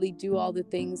to really do all the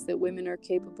things that women are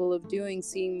capable of doing,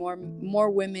 seeing more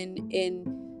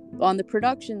women on the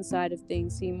production side of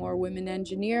things, seeing more women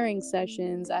engineering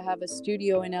sessions. I have a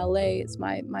studio in LA. It's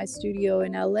my studio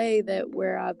in LA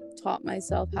where I've taught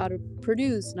myself how to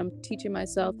produce, and I'm teaching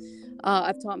myself.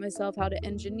 I've taught myself how to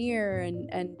engineer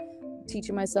and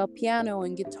teaching myself piano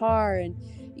and guitar, and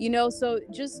so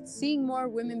just seeing more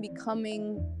women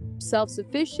becoming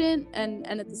self-sufficient and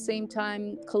at the same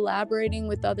time collaborating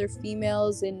with other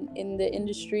females in the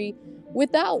industry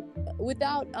without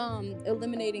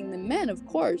eliminating the men, of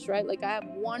course, right? Like, I have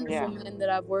wonderful men that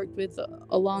I've worked with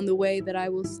along the way that I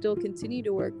will still continue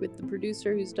to work with. The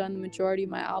producer who's done the majority of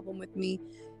my album with me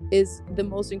is the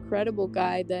most incredible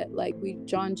guy that, like,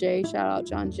 John Jay, shout out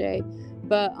John Jay.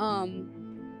 But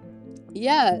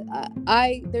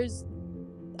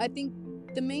I think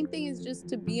the main thing is just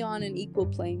to be on an equal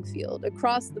playing field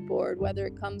across the board, whether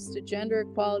it comes to gender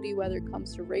equality, whether it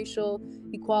comes to racial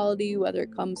equality, whether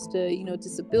it comes to,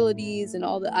 disabilities and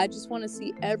all that. I just want to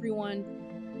see everyone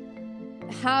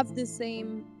have the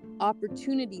same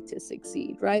opportunity to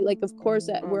succeed, right? Like, of course,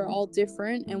 we're all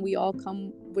different and we all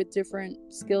come with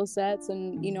different skill sets.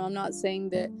 And, I'm not saying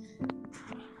that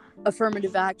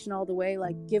affirmative action all the way,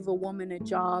 like give a woman a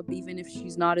job even if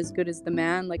she's not as good as the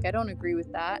man. Like, I don't agree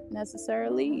with that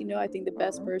necessarily. I think the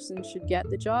best person should get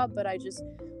the job, but I just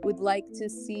would like to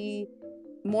see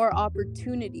more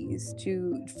opportunities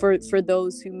for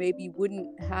those who maybe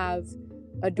wouldn't have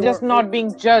a door just not open.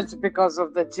 being judged because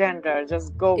of the gender.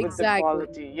 Just go with the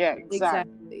quality. Yeah,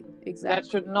 exactly. That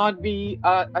should not be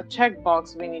a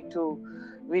checkbox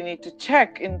we need to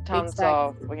check in terms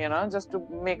of, just to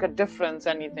make a difference.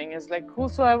 Anything is like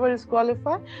whosoever is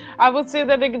qualified. I would say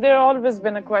that there always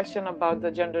been a question about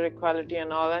the gender equality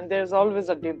and all, and there's always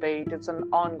a debate. It's an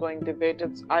ongoing debate.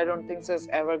 I don't think it's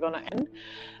ever gonna end,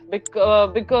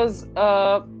 because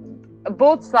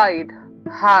both side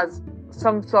has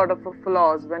some sort of a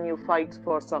flaws when you fight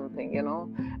for something,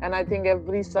 and I think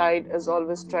every side is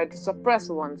always try to suppress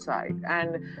one side,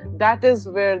 and that is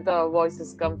where the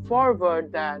voices come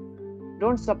forward that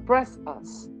don't suppress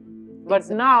us. But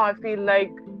now I feel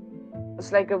like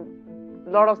it's like a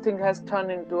lot of things has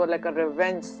turned into like a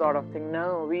revenge sort of thing.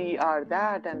 No, we are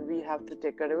that and we have to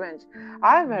take a revenge.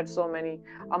 I've had so many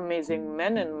amazing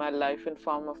men in my life in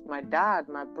form of my dad,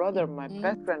 my brother, my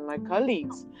best friend, my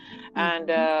colleagues, and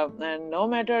no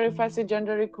matter if I say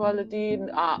gender equality,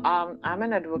 I'm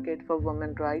an advocate for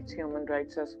women's rights, human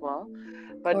rights as well,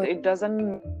 but it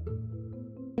doesn't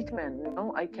men.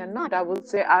 No, I cannot. I will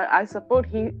say I support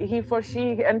he for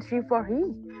she and she for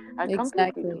he. I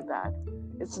completely do that.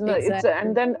 It's no,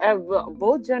 and then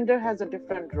both gender has a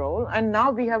different role, and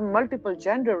now we have multiple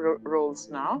gender roles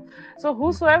now. So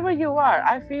whosoever you are,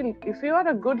 I feel if you are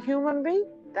a good human being,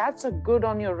 that's a good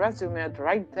on your resume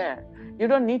right there. You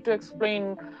don't need to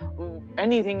explain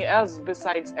anything else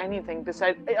besides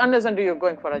unless until you're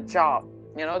going for a job.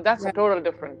 That's a total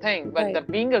different thing. But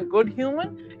being a good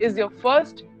human is your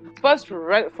first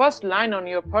line on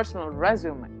your personal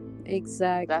resume.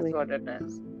 Exactly. That's what it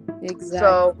is. Exactly.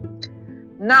 So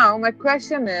now my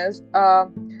question is,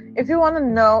 if you want to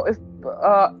know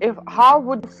if how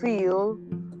would you feel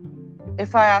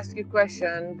if I ask you a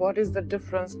question, what is the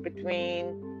difference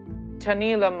between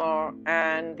Tennille Amor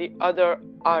and the other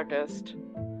artist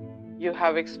you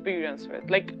have experience with?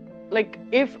 Like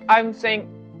if I'm saying,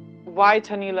 why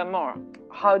Tennille Amor?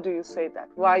 How do you say that?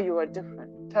 Why you are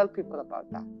different? Tell people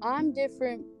about that. I'm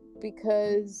different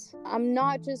because I'm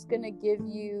not just going to give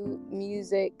you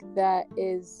music that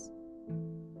is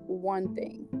one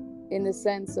thing, in the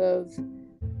sense of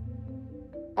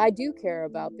I do care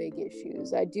about big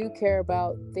issues. I do care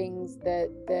about things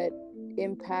that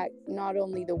impact not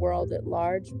only the world at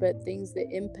large, but things that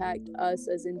impact us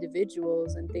as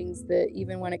individuals, and things that,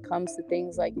 even when it comes to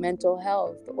things like mental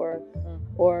health or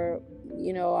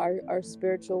our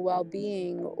spiritual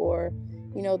well-being, or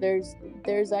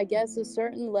there's I guess a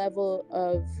certain level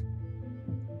of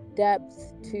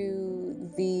depth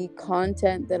to the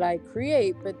content that I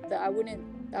create, but I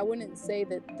wouldn't say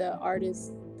that the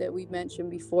artists that we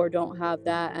mentioned before don't have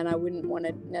that, and I wouldn't want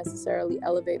to necessarily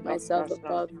elevate myself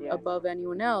above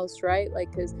anyone else, right?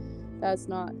 Like, because that's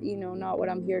not what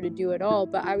I'm here to do at all.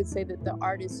 But I would say that the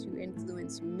artists who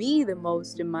influence me the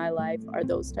most in my life are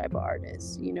those type of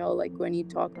artists, like when you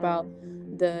talk about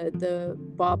the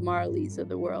Bob Marleys of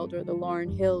the world, or the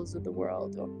Lauryn Hills of the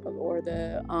world, or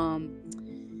the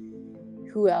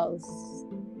who else?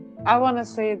 I want to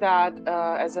say that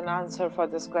as an answer for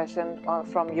this question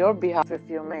from your behalf, if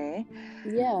you may.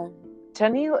 Yeah.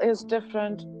 Tennille is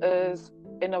different is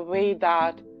in a way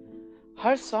that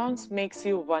her songs makes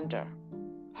you wonder.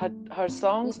 Her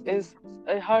songs is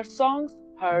her songs,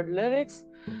 her lyrics,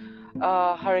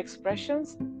 her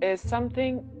expressions is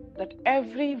something that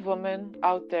every woman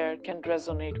out there can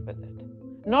resonate with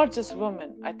it. Not just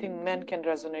women. I think men can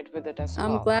resonate with it as well.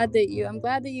 I'm glad that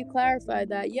you clarified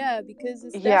that. Yeah, because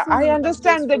it's Yeah, I definitely not just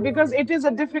understand for that because women. it is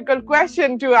a difficult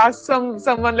question to ask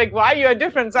someone like why you're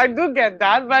different. So I do get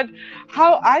that, but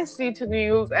how I see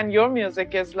Tennille's and your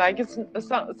music is like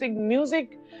see,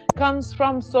 music comes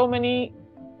from so many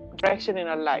direction in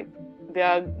our life. There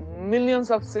are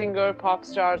millions of singer, pop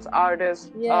stars,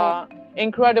 artists, Yeah.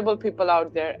 incredible people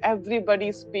out there. Everybody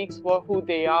speaks for who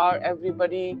they are.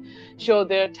 Everybody show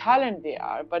their talent they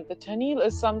are. But the Tennille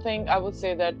is something I would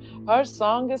say that her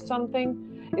song is something.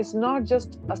 It's not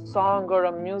just a song or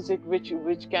a music which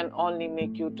can only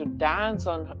make you to dance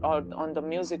on the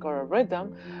music or a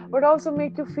rhythm, but also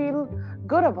make you feel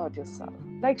good about yourself.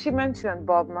 Like she mentioned,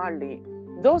 Bob Marley.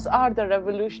 Those are the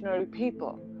revolutionary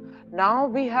people. Now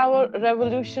we have a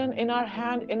revolution in our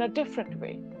hand in a different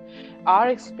way. Our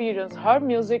experience, her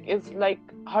music is like,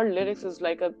 her lyrics is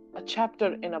like a chapter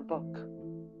in a book.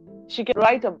 She can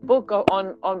write a book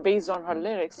on based on her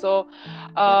lyrics. So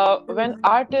That's when true.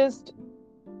 artists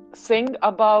sing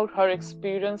about her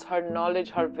experience, her knowledge,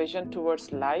 her vision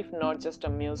towards life, not just a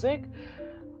music,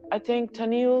 I think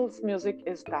Tennille's music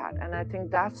is that. And I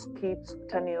think that keeps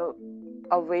Tennille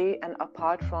away and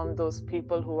apart from those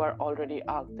people who are already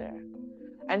out there.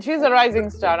 And she's a rising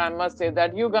star, I must say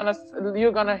that you're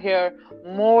gonna hear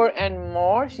more and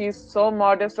more. She's so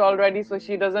modest already, so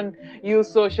she doesn't use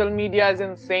social media as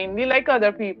insanely like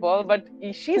other people, but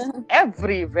she's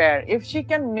everywhere. If she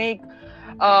can make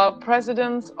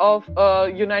presidents of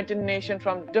United Nations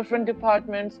from different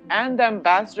departments and the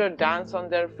ambassador dance on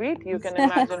their feet, you can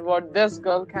imagine what this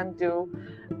girl can do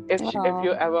if Aw.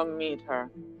 you ever meet her.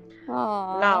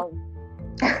 Aw. Now,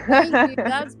 Thank you.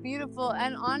 That's beautiful.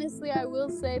 And honestly, I will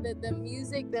say that the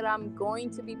music that I'm going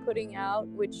to be putting out,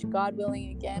 which God willing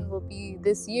again will be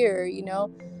this year,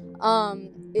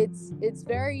 it's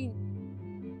very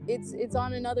it's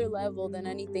on another level than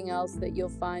anything else that you'll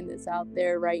find that's out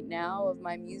there right now of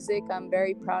my music. I'm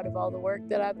very proud of all the work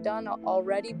that I've done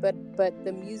already, but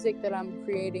the music that I'm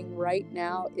creating right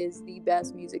now is the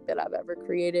best music that I've ever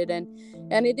created, and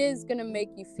it is going to make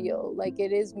you feel like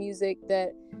it is music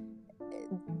that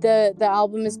the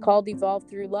album is called Evolve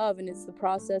Through Love, and it's the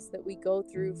process that we go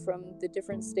through from the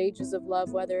different stages of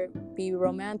love, whether it be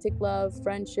romantic love,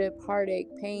 friendship, heartache,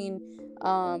 pain,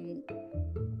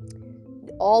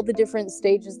 all the different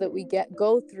stages that we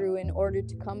go through in order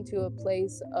to come to a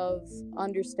place of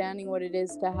understanding what it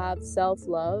is to have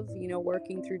self-love,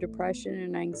 working through depression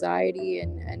and anxiety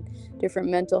and different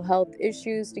mental health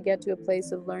issues to get to a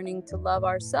place of learning to love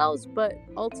ourselves, but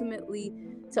ultimately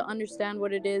to understand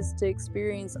what it is to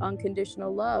experience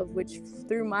unconditional love, which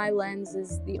through my lens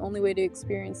is the only way to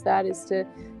experience that is to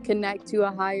connect to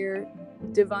a higher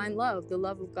divine love, the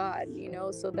love of God,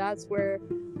 so that's where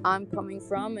I'm coming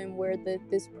from, and where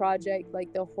this project,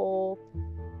 like the whole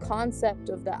concept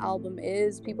of the album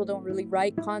is. People don't really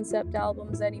write concept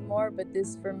albums anymore, but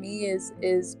this for me is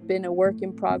been a work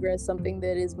in progress, something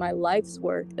that is my life's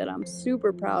work that I'm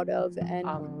super proud of. And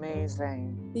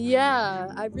amazing.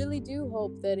 yeah, I really do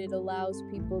hope that it allows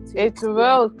people to It experience.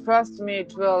 will, trust me,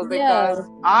 it will, Yeah. because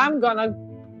I'm gonna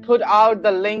put out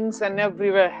the links and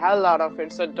everywhere hell out of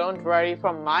it. So don't worry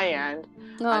from my end.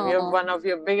 I'm Oh, one of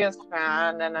your biggest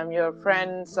fan and I'm your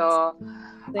friend. So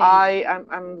thank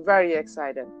I'm very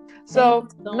excited. thank you So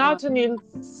so now much. Tennille,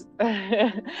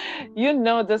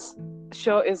 this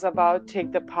show is about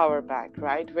take the power back,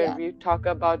 right? Where Yeah. we talk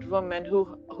about women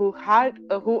who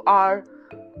are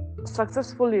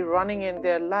successfully running in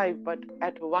their life, but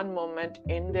at one moment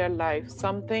in their life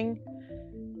something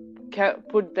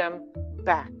put them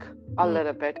back a Mm,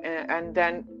 little bit, and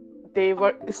then they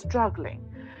were struggling.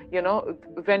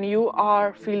 When you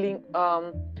are feeling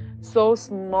so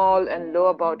small and low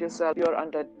about yourself, you're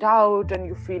under doubt and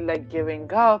you feel like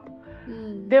giving up.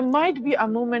 mm. There might be a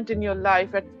moment in your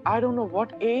life at I don't know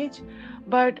what age,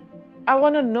 but I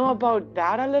want to know about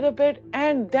that a little bit.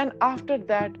 And then after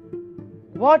that,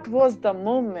 what was the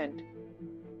moment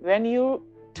when you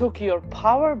took your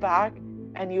power back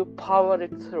and you powered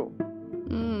it through?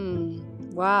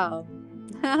 Wow.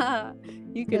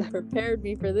 You can prepare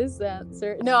me for this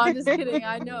answer. No, I'm just kidding.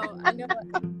 I know.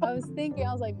 I was thinking,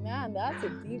 I was like, man, that's a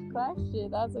deep question.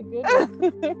 That's a good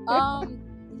one.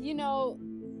 You know,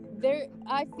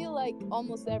 I feel like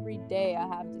almost every day I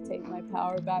have to take my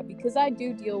power back, because I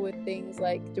do deal with things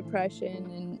like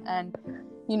depression and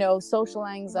social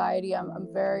anxiety. I'm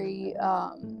very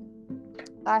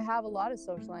I have a lot of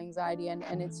social anxiety, and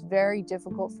it's very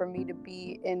difficult for me to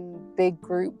be in big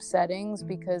group settings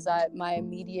because my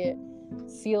immediate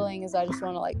feeling is I just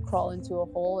want to like crawl into a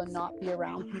hole and not be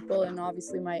around people, and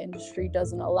obviously my industry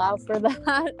doesn't allow for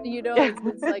that.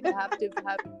 It's like I have to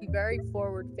be very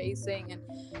forward facing. And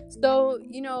so,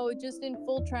 just in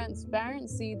full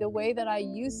transparency, the way that I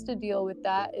used to deal with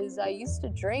that is I used to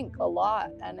drink a lot,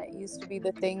 and it used to be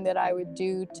the thing that I would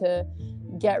do to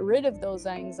get rid of those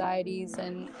anxieties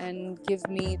and give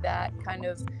me that kind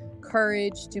of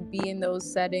courage to be in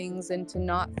those settings and to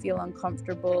not feel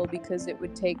uncomfortable, because it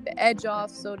would take the edge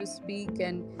off, so to speak.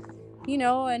 And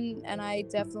and I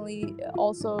definitely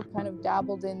also kind of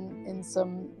dabbled in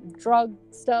some drug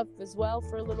stuff as well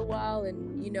for a little while.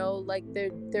 And like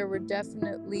there were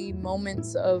definitely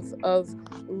moments of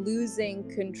losing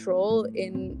control,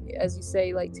 in, as you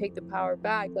say, like take the power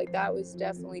back. Like that was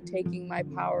definitely taking my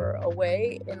power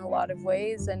away in a lot of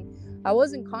ways, and I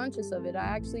wasn't conscious of it. I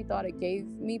actually thought it gave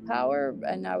me power,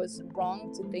 and I was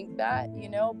wrong to think that,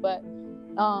 but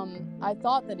I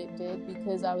thought that it did,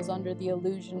 because I was under the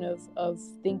illusion of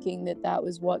thinking that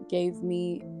was what gave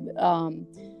me,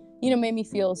 made me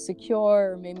feel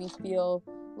secure, or made me feel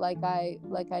like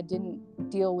I didn't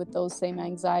deal with those same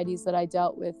anxieties that I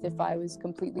dealt with if I was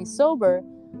completely sober.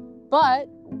 But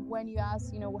when you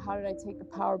ask, how did I take the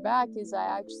power back, is I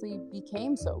actually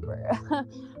became sober.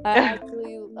 I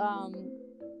actually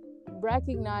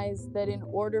recognized that in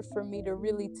order for me to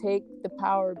really take the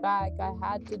power back, I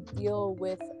had to deal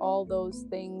with all those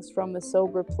things from a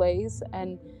sober place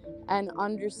and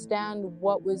understand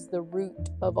what was the root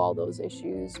of all those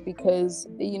issues, because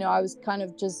I was kind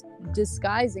of just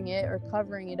disguising it or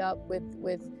covering it up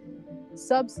with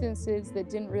substances that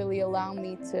didn't really allow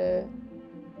me to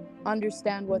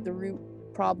understand what the root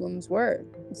problems were.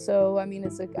 So I mean,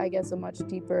 it's I guess a much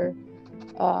deeper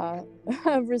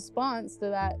response to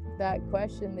that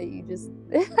question that you just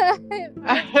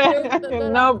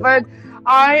No, but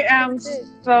I am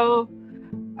so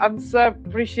I'm so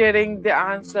appreciating the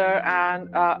answer and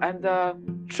the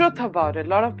truth about it. A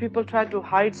lot of people try to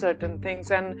hide certain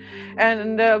things, and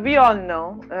we all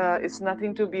know it's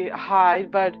nothing to be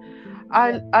hide. But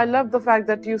I love the fact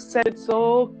that you said it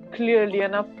so clearly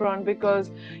and upfront,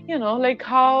 because like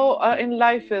how in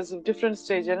life is different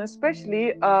stage, and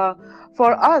especially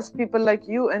for us people like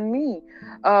you and me,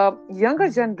 younger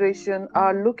generation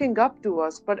are looking up to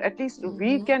us, but at least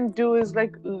we can do is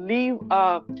like leave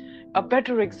a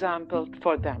better example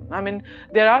for them. I mean,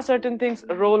 there are certain things,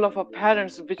 role of our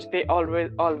parents, which they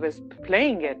always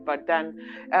playing it, but then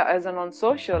as an on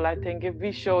social, I think if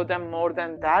we show them more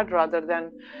than that, rather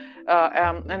than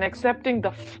and accepting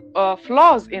the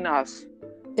flaws in us,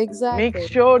 make exactly.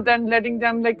 sure then letting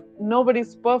them like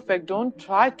nobody's perfect, don't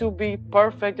try to be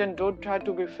perfect and don't try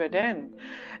to be fit in,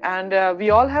 and we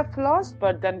all have flaws,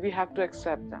 but then we have to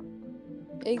accept them.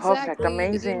 Perfect, Exactly.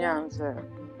 amazing answer.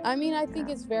 I mean, I think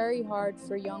Yeah. it's very hard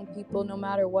for young people, no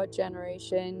matter what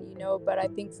generation, but I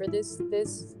think for this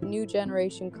new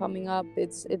generation coming up,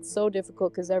 it's so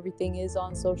difficult because everything is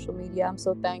on social media. I'm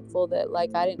so thankful that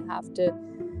like I didn't have to,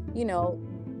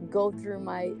 go through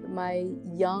my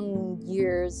young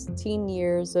years, teen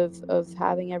years of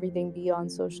having everything be on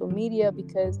social media,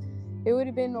 because it would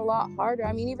have been a lot harder.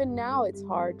 I mean, even now it's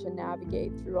hard to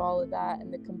navigate through all of that,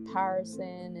 and the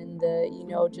comparison, and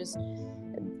the just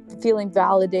feeling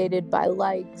validated by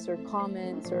likes or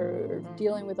comments, or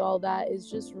dealing with all that is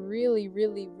just really,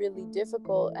 really, really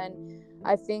difficult. And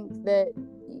I think that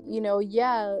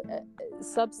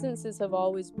substances have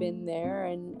always been there,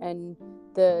 and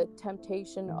the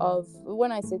temptation of,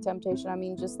 when I say temptation, I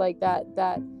mean just like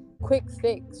that quick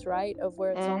fix, right, of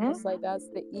where it's almost like that's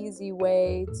the easy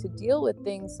way to deal with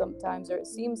things sometimes, or it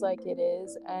seems like it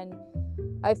is. And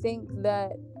I think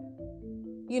that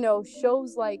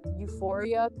shows like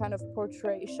Euphoria kind of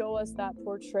show us that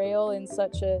portrayal in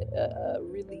such a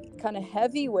really kind of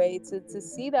heavy way to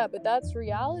see that, but that's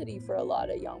reality for a lot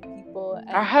of young people.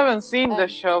 I and haven't seen the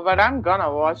and show, but I'm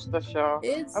gonna watch the show.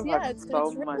 it's I've heard yeah, so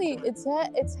it's much really of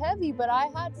it. it's heavy. But I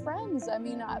had friends. I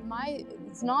mean,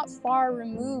 it's not far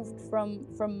removed from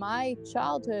my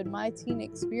childhood, my teen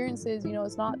experiences.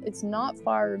 It's not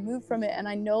far removed from it, and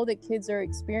I know that kids are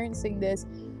experiencing this.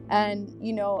 And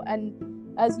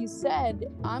as you said,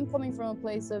 I'm coming from a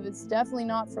place of, it's definitely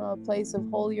not from a place of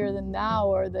holier than thou,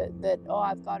 or that oh,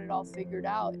 I've got it all figured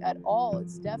out at all.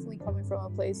 It's definitely coming from a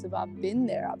place of, I've been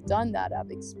there, I've done that,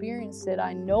 I've experienced it.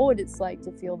 I know what it's like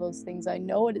to feel those things. I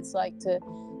know what it's like to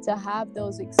have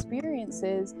those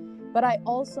experiences. But I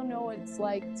also know what it's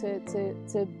like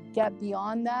to get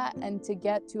beyond that, and to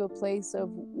get to a place of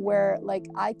where like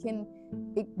I can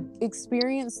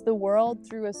experience the world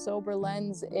through a sober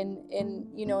lens in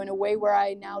you know, in a way where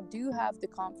I now do have the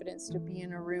confidence to be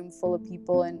in a room full of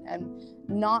people and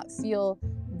not feel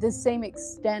the same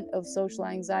extent of social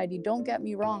anxiety. Don't get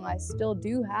me wrong, I still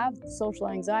do have social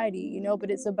anxiety, you know, but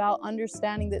it's about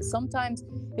understanding that sometimes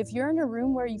if you're in a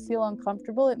room where you feel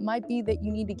uncomfortable, it might be that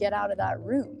you need to get out of that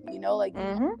room, you know, like you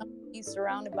might not be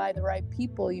surrounded by the right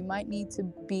people. You might need to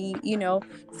be, you know,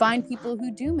 find people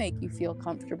who do make you feel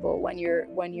comfortable when you're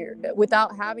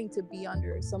without having to be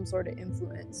under some sort of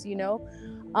influence, you know.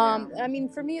 I mean,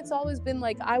 for me, it's always been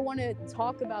like, I want to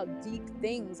talk about deep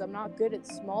things. I'm not good at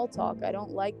small talk. I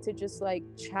don't like to just like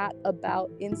chat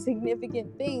about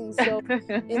insignificant things. So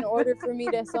in order for me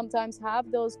to sometimes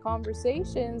have those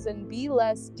conversations and be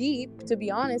less deep, to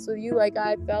be honest with you, like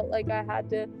I felt like I had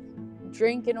to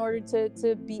drink in order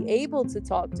to be able to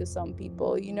talk to some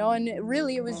people, you know. And it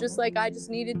was just like I just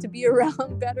needed to be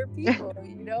around better people,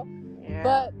 you know.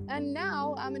 But and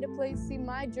now I'm in a place, see,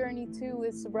 my journey too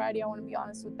with sobriety, I want to be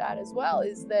honest with that as well,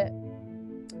 is that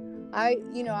I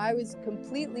was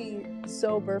completely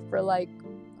sober for like,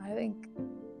 I think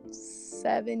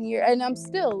 7 years, and I'm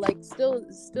still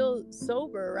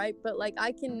sober, right? But like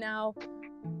I can now,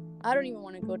 I don't even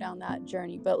want to go down that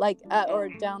journey, but like or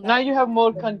down that. Now you have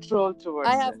more control towards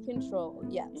I have control.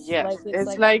 Yes. Yes. Like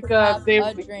it's like I can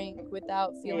have a drink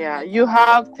without feeling like you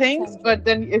have things, tension. but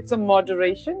then it's a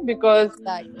moderation, because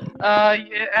exactly.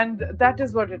 and that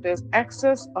is what it is.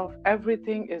 Excess of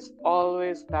everything is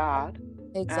always bad.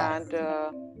 Exactly.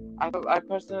 And I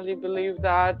personally believe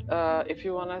that if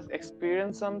you want to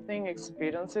experience something,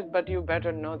 experience it, but you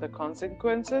better know the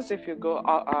consequences if you go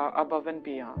above and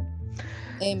beyond.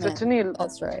 Amen. So Tennille,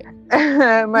 that's right.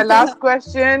 my last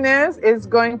question is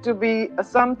going to be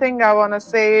something I want to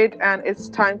say it, and it's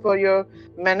time for your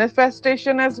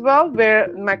manifestation as well,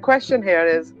 where my question here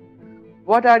is,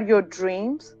 what are your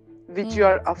dreams which you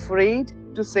are afraid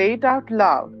to say it out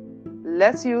loud?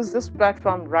 Let's use this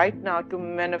platform right now to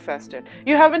manifest it.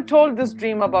 You haven't told this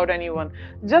dream about anyone.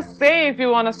 Just say, if you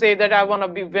want to say that I want to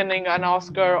be winning an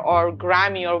Oscar or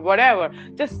Grammy or whatever,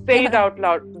 just say it out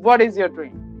loud. What is your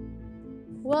dream?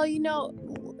 Well, you know,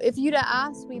 if you'd have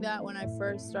asked me that when I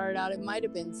first started out, it might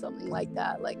have been something like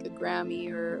that, like a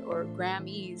Grammy or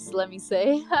Grammys, let me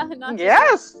say.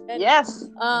 Yes.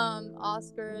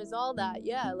 Oscars, all that.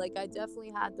 Yeah, like I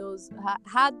definitely had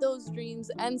those dreams,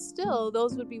 and still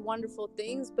those would be wonderful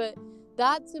things, but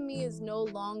that to me is no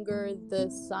longer the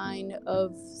sign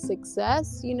of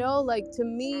success, you know. Like to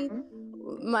me,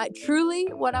 truly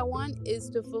what I want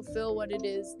is to fulfill what it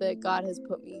is that God has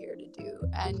put me here to do.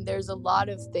 And there's a lot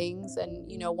of things, and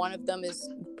you know, one of them is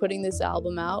putting this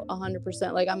album out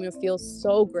 100%. Like I'm gonna feel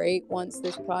so great once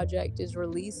this project is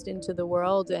released into the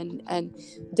world and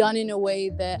done in a way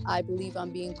that I believe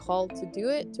I'm being called to do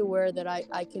it, to where that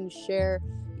I can share,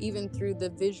 even through the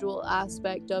visual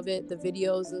aspect of it, the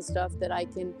videos and stuff, that I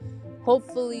can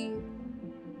hopefully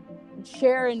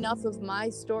share enough of my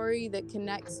story that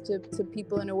connects to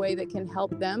people in a way that can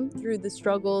help them through the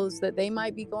struggles that they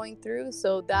might be going through.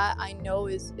 So that I know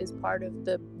is part of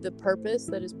the purpose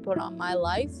that is put on my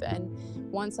life. And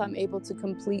once I'm able to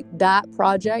complete that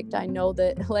project, I know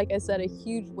that, like I said, a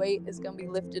huge weight is going to be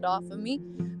lifted off of me.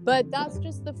 But that's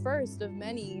just the first of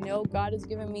many. You know, God has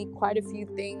given me quite a few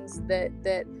things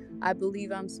that I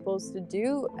believe I'm supposed to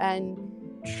do. And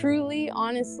truly,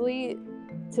 honestly,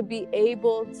 to be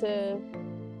able to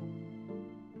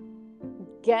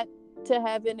get to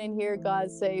heaven and hear God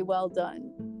say, well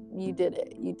done, you did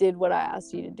it, you did what I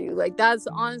asked you to do. Like that's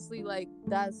honestly, like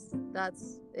that's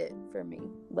it for me.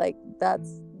 Like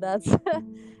that's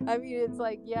I mean, it's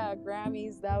like, yeah,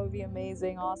 Grammys, that would be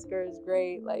amazing, Oscars,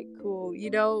 great, like cool,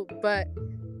 you know, but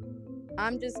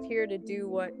I'm just here to do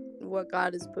what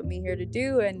God has put me here to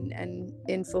do, and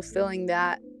in fulfilling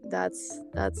that, that's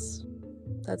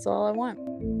all I want.